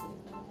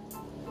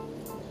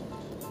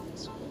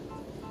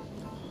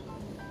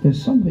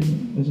 There's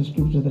a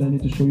scripture that I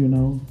need to show you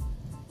now.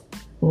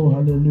 Oh,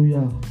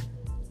 hallelujah.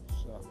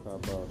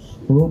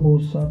 Robo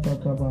Sata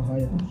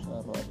Kabahaya.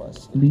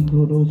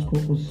 Ligrodos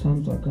Kopos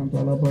Santa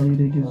Cantala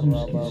Baride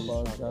Gezuskis.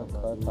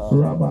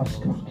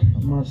 Rabaska.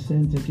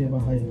 Masente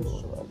Kebahaya.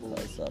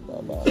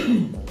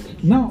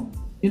 Now,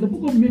 in the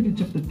book of Matthew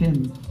chapter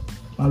 10,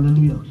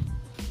 hallelujah.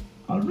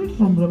 I'll read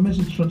from the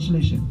Message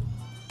translation.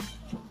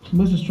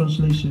 Message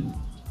translation.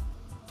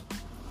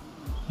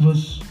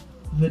 Verse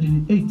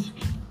 38.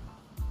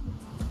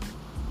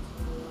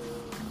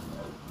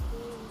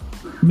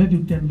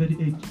 Matthew 10,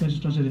 38,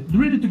 Message translated.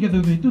 Read it together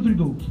with me. 2, 3,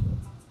 go.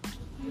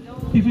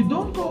 If you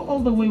don't go all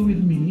the way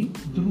with me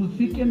through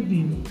thick and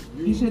thin,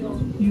 He said,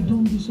 you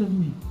don't deserve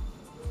me.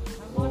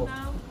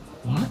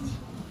 What?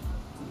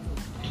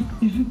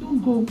 If you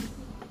don't go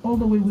all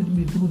the way with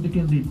me through thick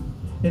and thin,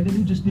 and then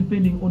you're just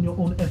depending on your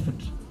own effort.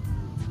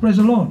 Praise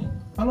the Lord.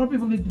 A lot of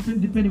people are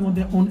depending on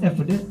their own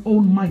effort, their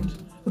own might.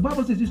 The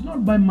Bible says it's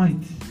not by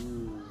might.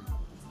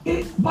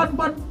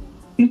 But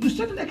to a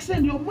certain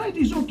extent, your might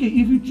is okay.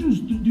 If you choose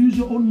to use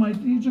your own might,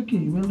 it's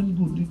okay. Well and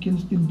good. You can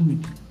still do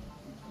it.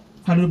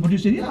 Hallelujah. But you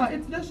say, yeah,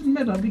 it doesn't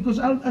matter because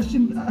I'll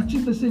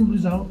achieve the same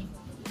result.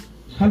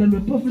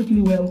 Hallelujah.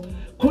 Perfectly well.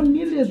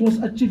 Cornelius was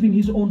achieving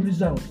his own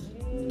results.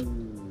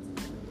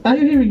 Are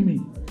you hearing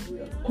me?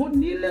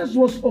 Cornelius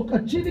was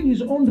achieving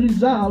his own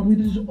result with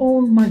his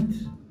own might.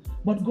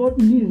 But God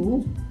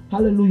knew,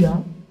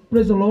 hallelujah,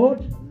 praise the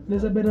Lord,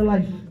 there's a better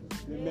life.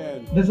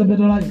 Amen. There's a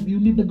better life. You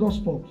need the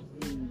gospel.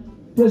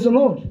 Praise the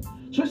Lord.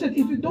 So He said,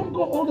 if you don't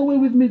go all the way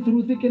with me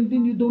through thick and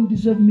thin, you don't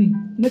deserve me.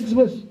 Next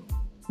verse.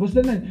 Verse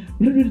 9.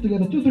 Read it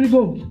together. 2, 3,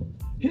 go.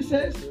 He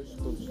says,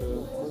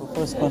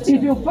 first If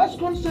concern. your first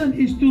concern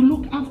is to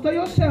look after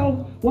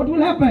yourself, what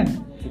will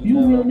happen? You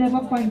will never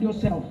find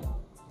yourself.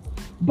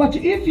 But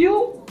if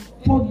you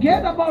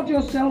forget about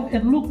yourself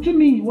and look to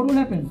me, what will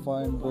happen?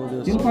 Find both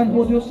You'll yourself. find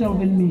both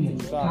yourself in me.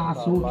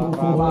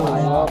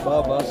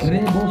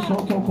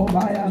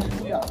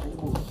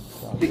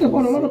 Think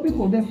about a lot of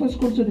people, their first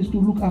concern is to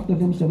look after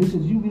themselves. He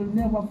says, you will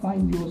never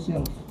find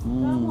yourself.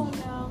 Come on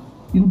now.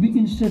 You'll be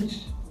in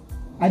such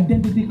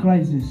identity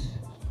crisis.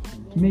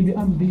 Maybe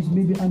I'm this,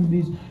 maybe I'm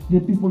this. The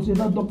people say,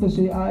 that doctor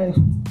say,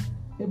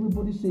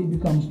 everybody say it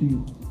becomes to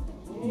you.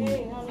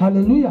 Hey,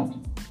 Hallelujah.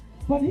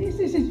 But he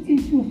says,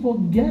 if you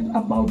forget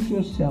about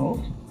yourself,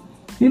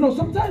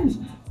 sometimes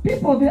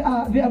people, they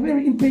are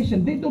very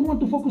impatient. They don't want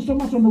to focus so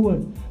much on the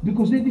word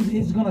because they think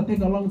it's going to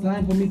take a long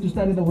time for me to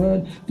study the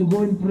word, to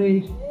go and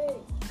pray.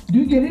 Do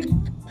you get it?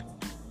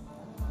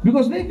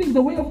 Because they think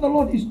the way of the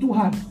Lord is too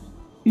hard.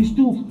 It's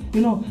too,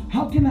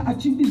 how can I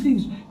achieve these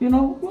things?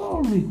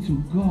 Glory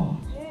to God.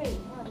 hey,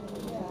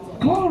 hallelujah.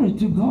 Glory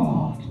to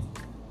God.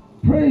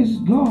 Praise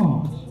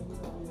God.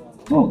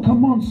 Oh,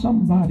 come on,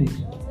 somebody.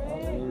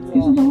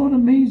 Isn't the Lord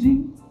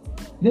amazing?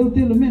 They'll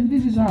tell you, man,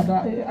 this is hard.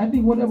 I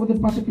think whatever the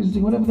pastor is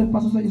saying, whatever the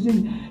pastor is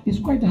saying, is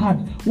quite hard.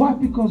 Why?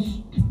 Because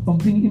of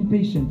being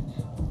impatient.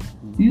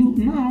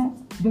 Now,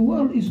 the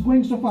world is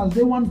going so fast.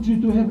 They want you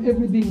to have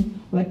everything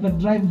like the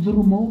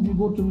drive-through mode. You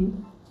go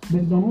to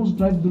McDonald's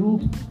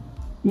drive-through.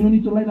 You don't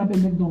need to line up at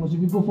McDonald's.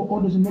 If you go for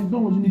orders in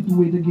McDonald's, you need to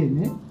wait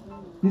again.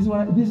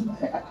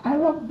 I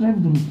love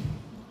drive-through.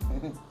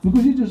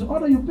 Because you just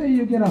order, you pay,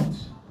 you get out.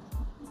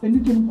 And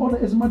you can order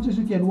as much as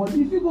you can. Well,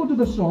 if you go to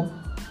the shop,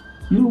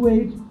 you'll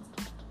wait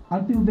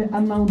until they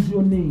announce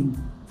your name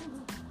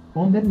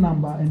on that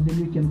number, and then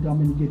you can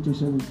come and get your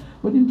service.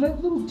 But in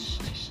drive-through,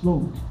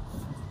 slow.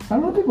 A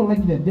lot of people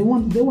like that. They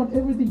want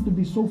everything to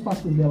be so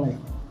fast in their life.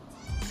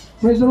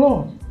 Praise the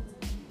Lord.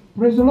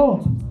 Praise the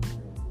Lord.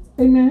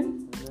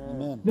 Amen.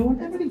 Amen. They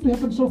want everything to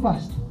happen so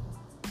fast.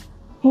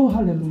 Oh,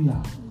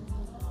 hallelujah.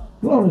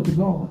 Glory to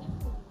God.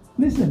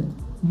 Listen,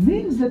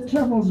 things that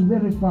travels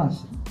very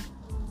fast.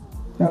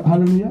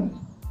 Hallelujah.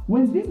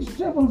 When things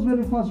travels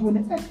very fast, when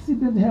an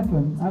accident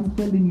happens, I'm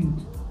telling you,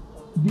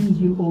 things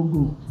will all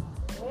go.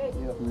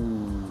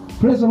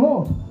 Praise the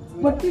Lord.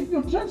 But if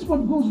your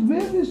transport goes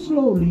very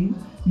slowly,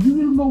 you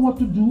will know what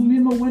to do.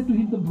 You will know when to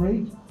hit the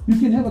brake. You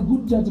can have a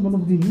good judgment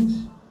of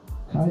things.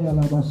 Kaya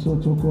laba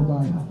soto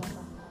kobaya.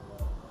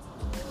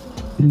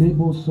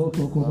 Lebo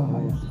soto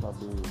kobaya.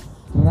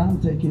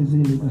 Rante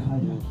kezele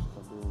bahaya.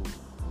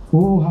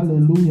 Oh,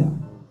 hallelujah.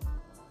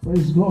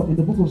 Praise God. In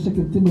the book of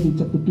 2 Timothy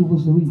chapter 2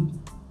 verse 3,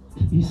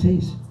 he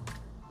says,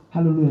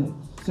 hallelujah.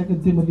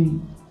 2 Timothy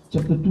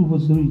chapter 2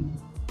 verse 3.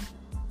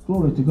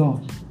 Glory to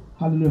God.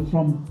 Hallelujah.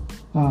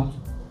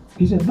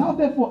 He said, now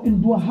therefore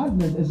endure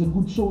hardness as a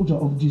good soldier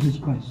of Jesus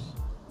Christ.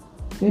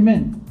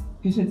 Amen.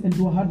 He said,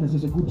 endure hardness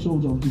as a good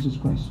soldier of Jesus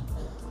Christ.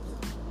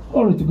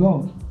 Glory to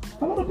God.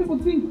 A lot of people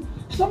think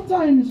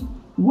sometimes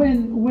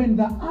when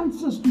the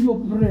answers to your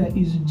prayer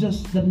is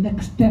just the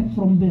next step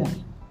from there,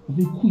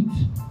 they quit.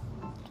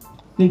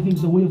 They think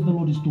the way of the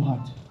Lord is too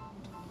hard.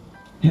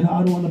 And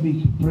I don't want to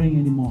be praying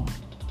anymore.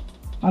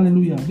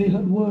 Hallelujah. They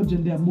heard words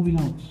and they are moving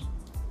out.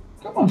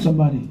 Come on,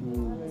 somebody.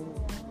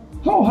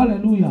 Oh,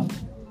 hallelujah.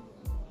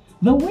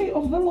 The way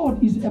of the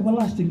Lord is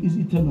everlasting, is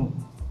eternal.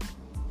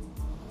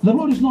 The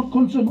Lord is not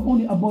concerned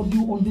only about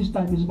you on this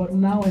time, it's about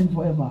now and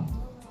forever.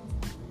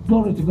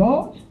 Glory to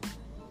God.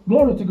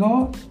 Glory to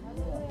God.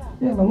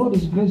 Yeah, the Lord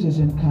is gracious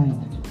and kind.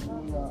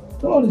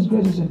 The Lord is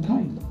gracious and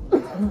kind.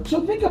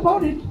 So think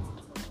about it.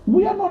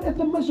 We are not at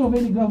the mercy of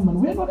any government.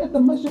 We are not at the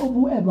mercy of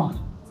whoever.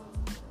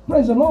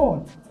 Praise the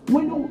Lord.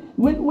 When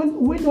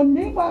your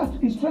neighbor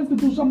is trying to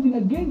do something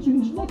against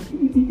you,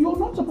 you're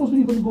not supposed to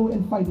even go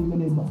and fight with your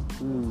neighbor.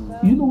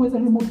 You know where the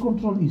remote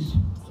control is.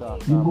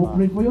 You go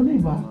pray for your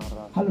neighbor.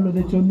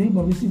 Hallelujah, that your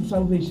neighbor receives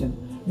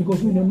salvation.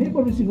 Because when your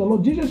neighbor receives the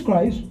Lord Jesus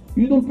Christ,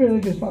 you don't pray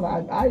like this, Father,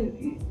 I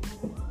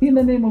in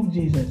the name of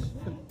Jesus,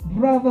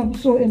 brother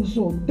so and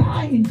so,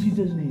 die in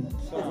Jesus' name.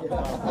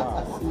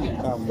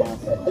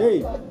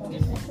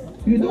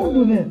 You don't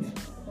do that.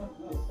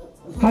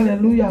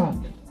 Hallelujah.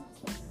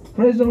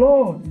 Praise the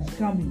Lord. It's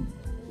coming.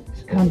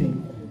 It's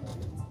coming.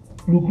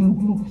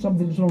 Look.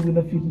 Something's wrong with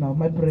the feet now.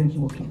 My prayer is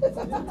working.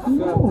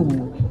 No.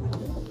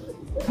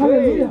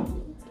 Hallelujah.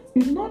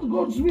 It's not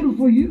God's will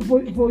for you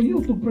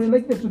to pray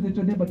like that so that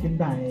your neighbor can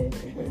die.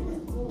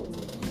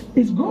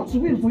 It's God's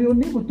will for your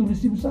neighbor to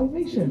receive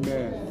salvation.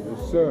 Amen.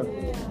 Yes, sir.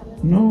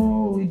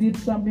 No, he did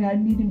something. I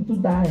need him to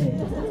die.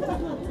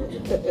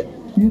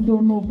 You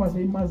don't know, Pastor.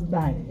 He must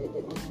die.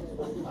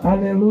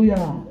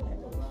 Hallelujah.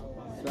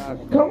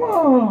 Come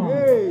on.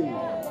 Hey.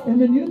 And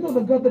then you know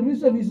the God that we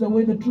serve is the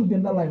way, the truth,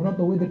 and the life, not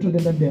the way, the truth,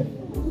 and the death.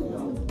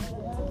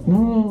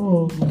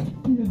 No,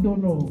 you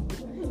don't know.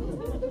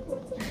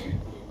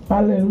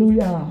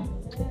 Hallelujah.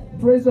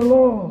 Praise the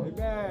Lord.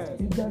 Amen.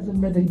 It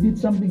doesn't matter. He did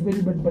something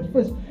very bad. But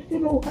first, I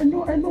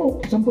know.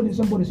 Somebody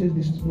says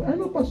this. I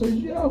know, Pastor.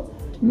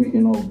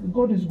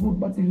 God is good,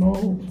 but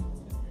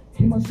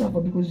he must suffer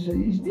because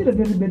he did a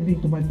very bad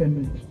thing to my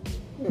family.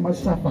 He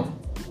must suffer.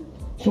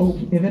 So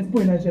at that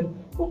point I said,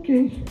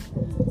 okay,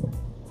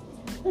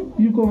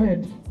 you go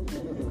ahead.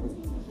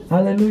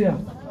 Hallelujah.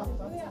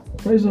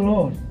 Praise the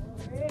Lord.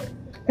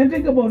 And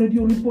think about it,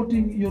 you're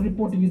reporting,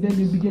 and then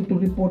you begin to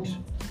report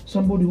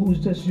somebody who is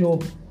just your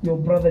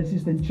brother and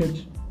sister in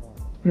church,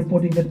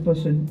 reporting that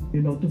person,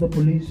 to the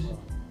police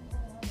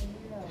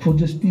for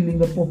just stealing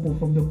the pawpaw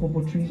from the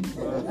pawpaw tree.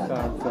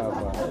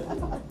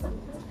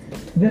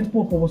 That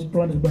pawpaw was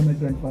planted by my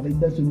grandfather. He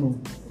doesn't know.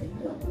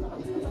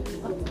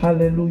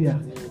 Hallelujah.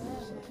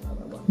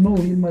 No,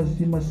 he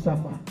must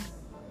suffer.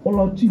 All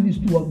our chilies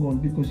too are gone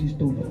because he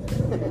stole it.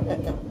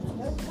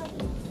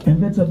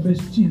 And that's the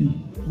best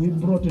chili. We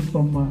brought it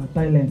from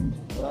Thailand.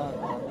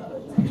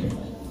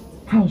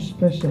 How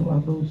special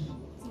are those?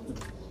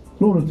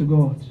 Glory to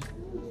God.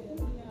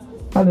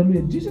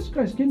 Hallelujah. Jesus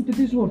Christ came to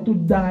this world to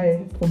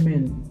die for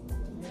men.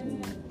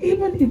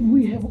 Even if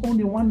we have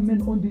only one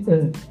man on the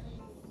earth,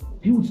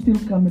 he would still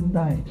come and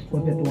die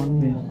for that one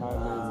man.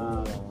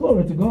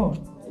 Glory to God.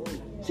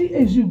 See,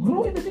 as you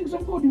grow in the things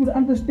of God, you will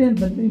understand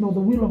that, the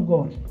will of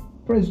God.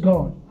 Praise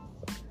God.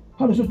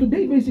 Hallelujah. So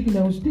today, basically,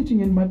 I was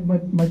teaching, and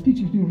my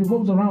teaching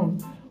revolves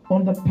around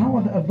on the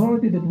power, the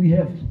authority that we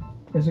have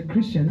as a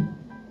Christian.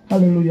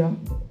 Hallelujah.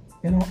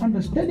 And our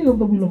understanding of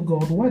the will of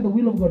God, why the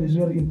will of God is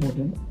very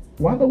important,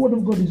 why the word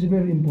of God is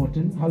very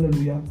important.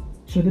 Hallelujah.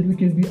 So that we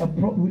can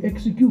we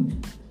execute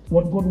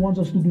what God wants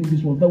us to do in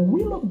this world. The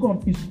will of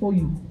God is for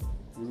you.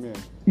 Amen.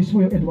 It's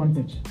for your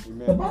advantage.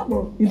 Amen. The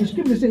Bible in the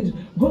scripture says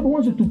God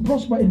wants you to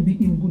prosper and be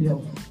in good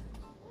health,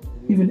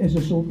 even as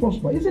your soul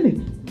prosper, isn't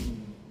it?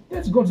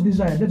 That's God's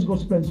desire. That's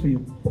God's plans for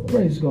you.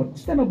 Praise God.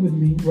 Stand up with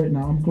me right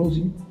now. I'm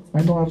closing.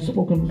 I know I've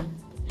spoken.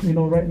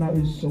 Right now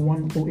is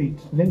 1:08.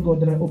 Thank God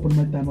that I opened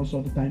my time also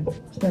at the time.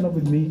 Stand up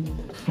with me.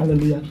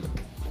 Hallelujah.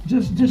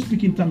 Just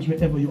speak in tongues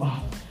wherever you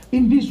are.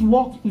 In this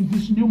walk, in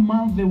this new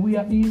month that we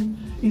are in,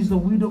 is the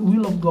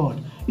will of God.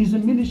 Is the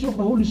ministry of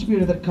the Holy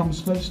Spirit that comes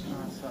first.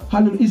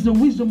 Hallelujah. Is the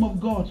wisdom of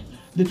God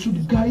that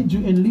should guide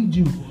you and lead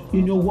you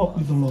in your walk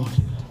with the Lord.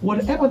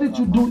 Whatever that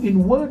you do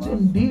in words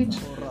and deeds,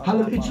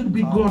 hallelujah, it should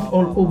be God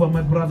all over,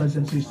 my brothers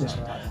and sisters.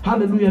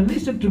 Hallelujah.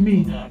 Listen to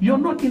me. You're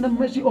not in the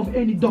mercy of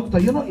any doctor.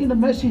 You're not in the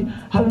mercy,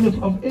 hallelujah,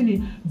 of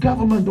any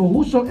government or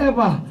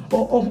whosoever,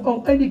 or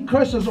of any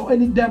curses or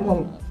any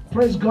devil.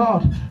 Praise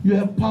God. You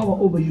have power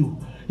over you.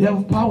 You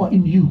have power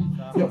in you.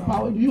 Your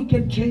power. You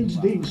can change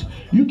things.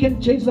 You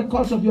can change the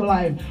course of your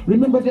life.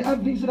 Remember, there are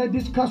things that I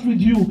discussed with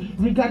you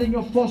regarding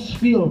your force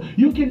field.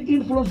 You can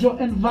influence your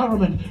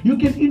environment. You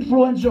can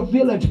influence your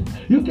village.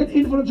 You can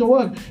influence your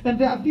work. And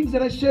there are things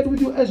that I shared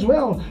with you as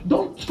well.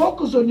 Don't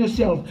focus on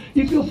yourself.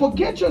 If you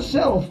forget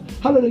yourself,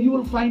 hallelujah, you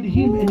will find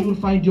Him and you will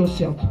find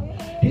yourself.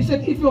 He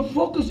said, if your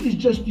focus is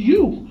just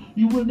you,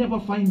 you will never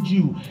find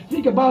you.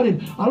 Think about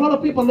it. A lot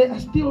of people, they are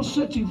still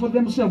searching for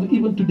themselves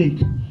even today.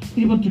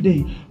 Even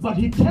today. But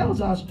He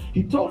told us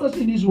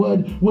in His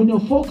word, when your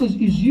focus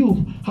is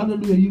you,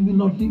 hallelujah, you will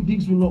not think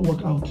things will not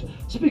work out.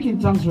 Speak in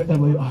tongues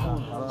wherever you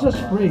are.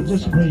 Just pray,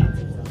 just pray.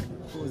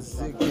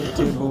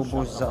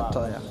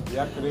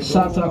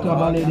 Sata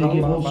kabale de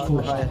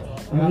gebosko,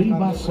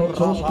 riba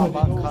sotosko,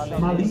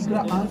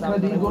 maligra ankra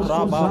de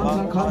gosko,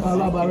 santa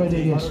kabala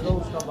baredeges,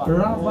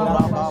 raba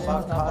raba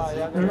sata,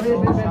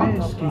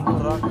 rebebebeski,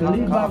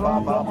 liba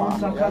raba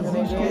onta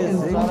kaziske,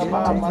 zaba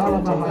antala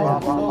bahaya,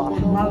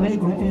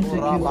 malegre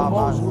entekis,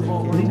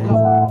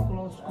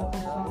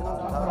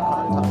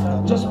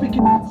 just speak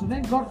in tongues.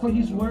 Thank God for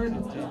His word.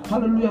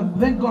 Hallelujah.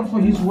 Thank God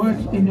for His word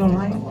in your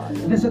life.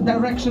 There's a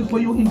direction for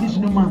you in this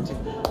new month.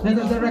 There's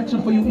a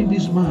direction for you in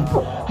this month.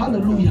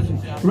 Hallelujah.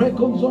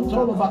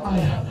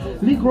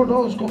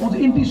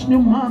 In this new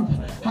month.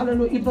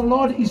 Hallelujah. If the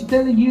Lord is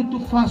telling you to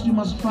fast, you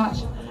must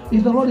fast.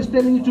 If the Lord is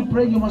telling you to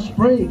pray, you must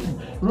pray.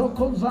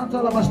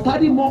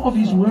 Study more of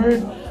His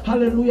word.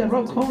 Hallelujah.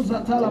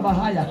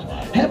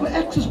 Have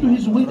access to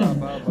His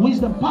wisdom.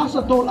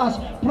 Pastor told us,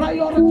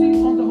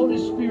 priority on the Holy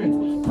Spirit.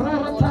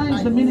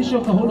 Prioritize the ministry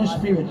of the Holy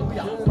Spirit.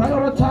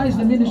 Prioritize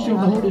the ministry of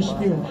the Holy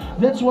Spirit.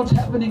 That's what's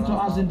happening to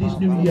us in this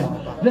new year.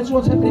 That's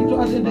what's happening to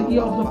us in the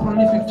year of the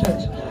prolific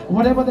church.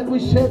 Whatever that we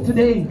shared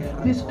today,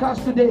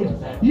 discussed today,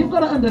 you've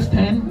got to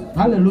understand,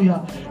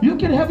 hallelujah, you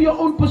can have your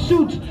own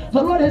pursuit.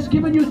 The Lord has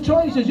given you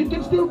choices. You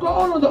can still go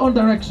on the own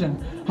direction.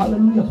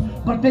 Hallelujah.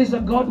 But there's a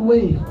God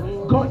way.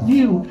 God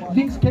knew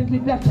things can be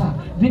better.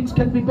 Things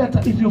can be better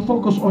if you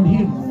focus on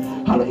Him.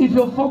 Hallelujah. If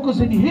you're focused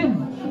on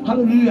Him,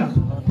 hallelujah,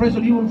 praise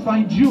God, He will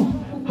find you.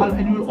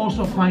 And you will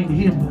also find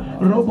Him.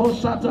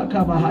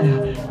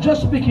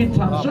 Just speak in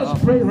tongues.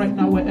 Just pray right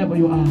now wherever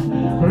you are.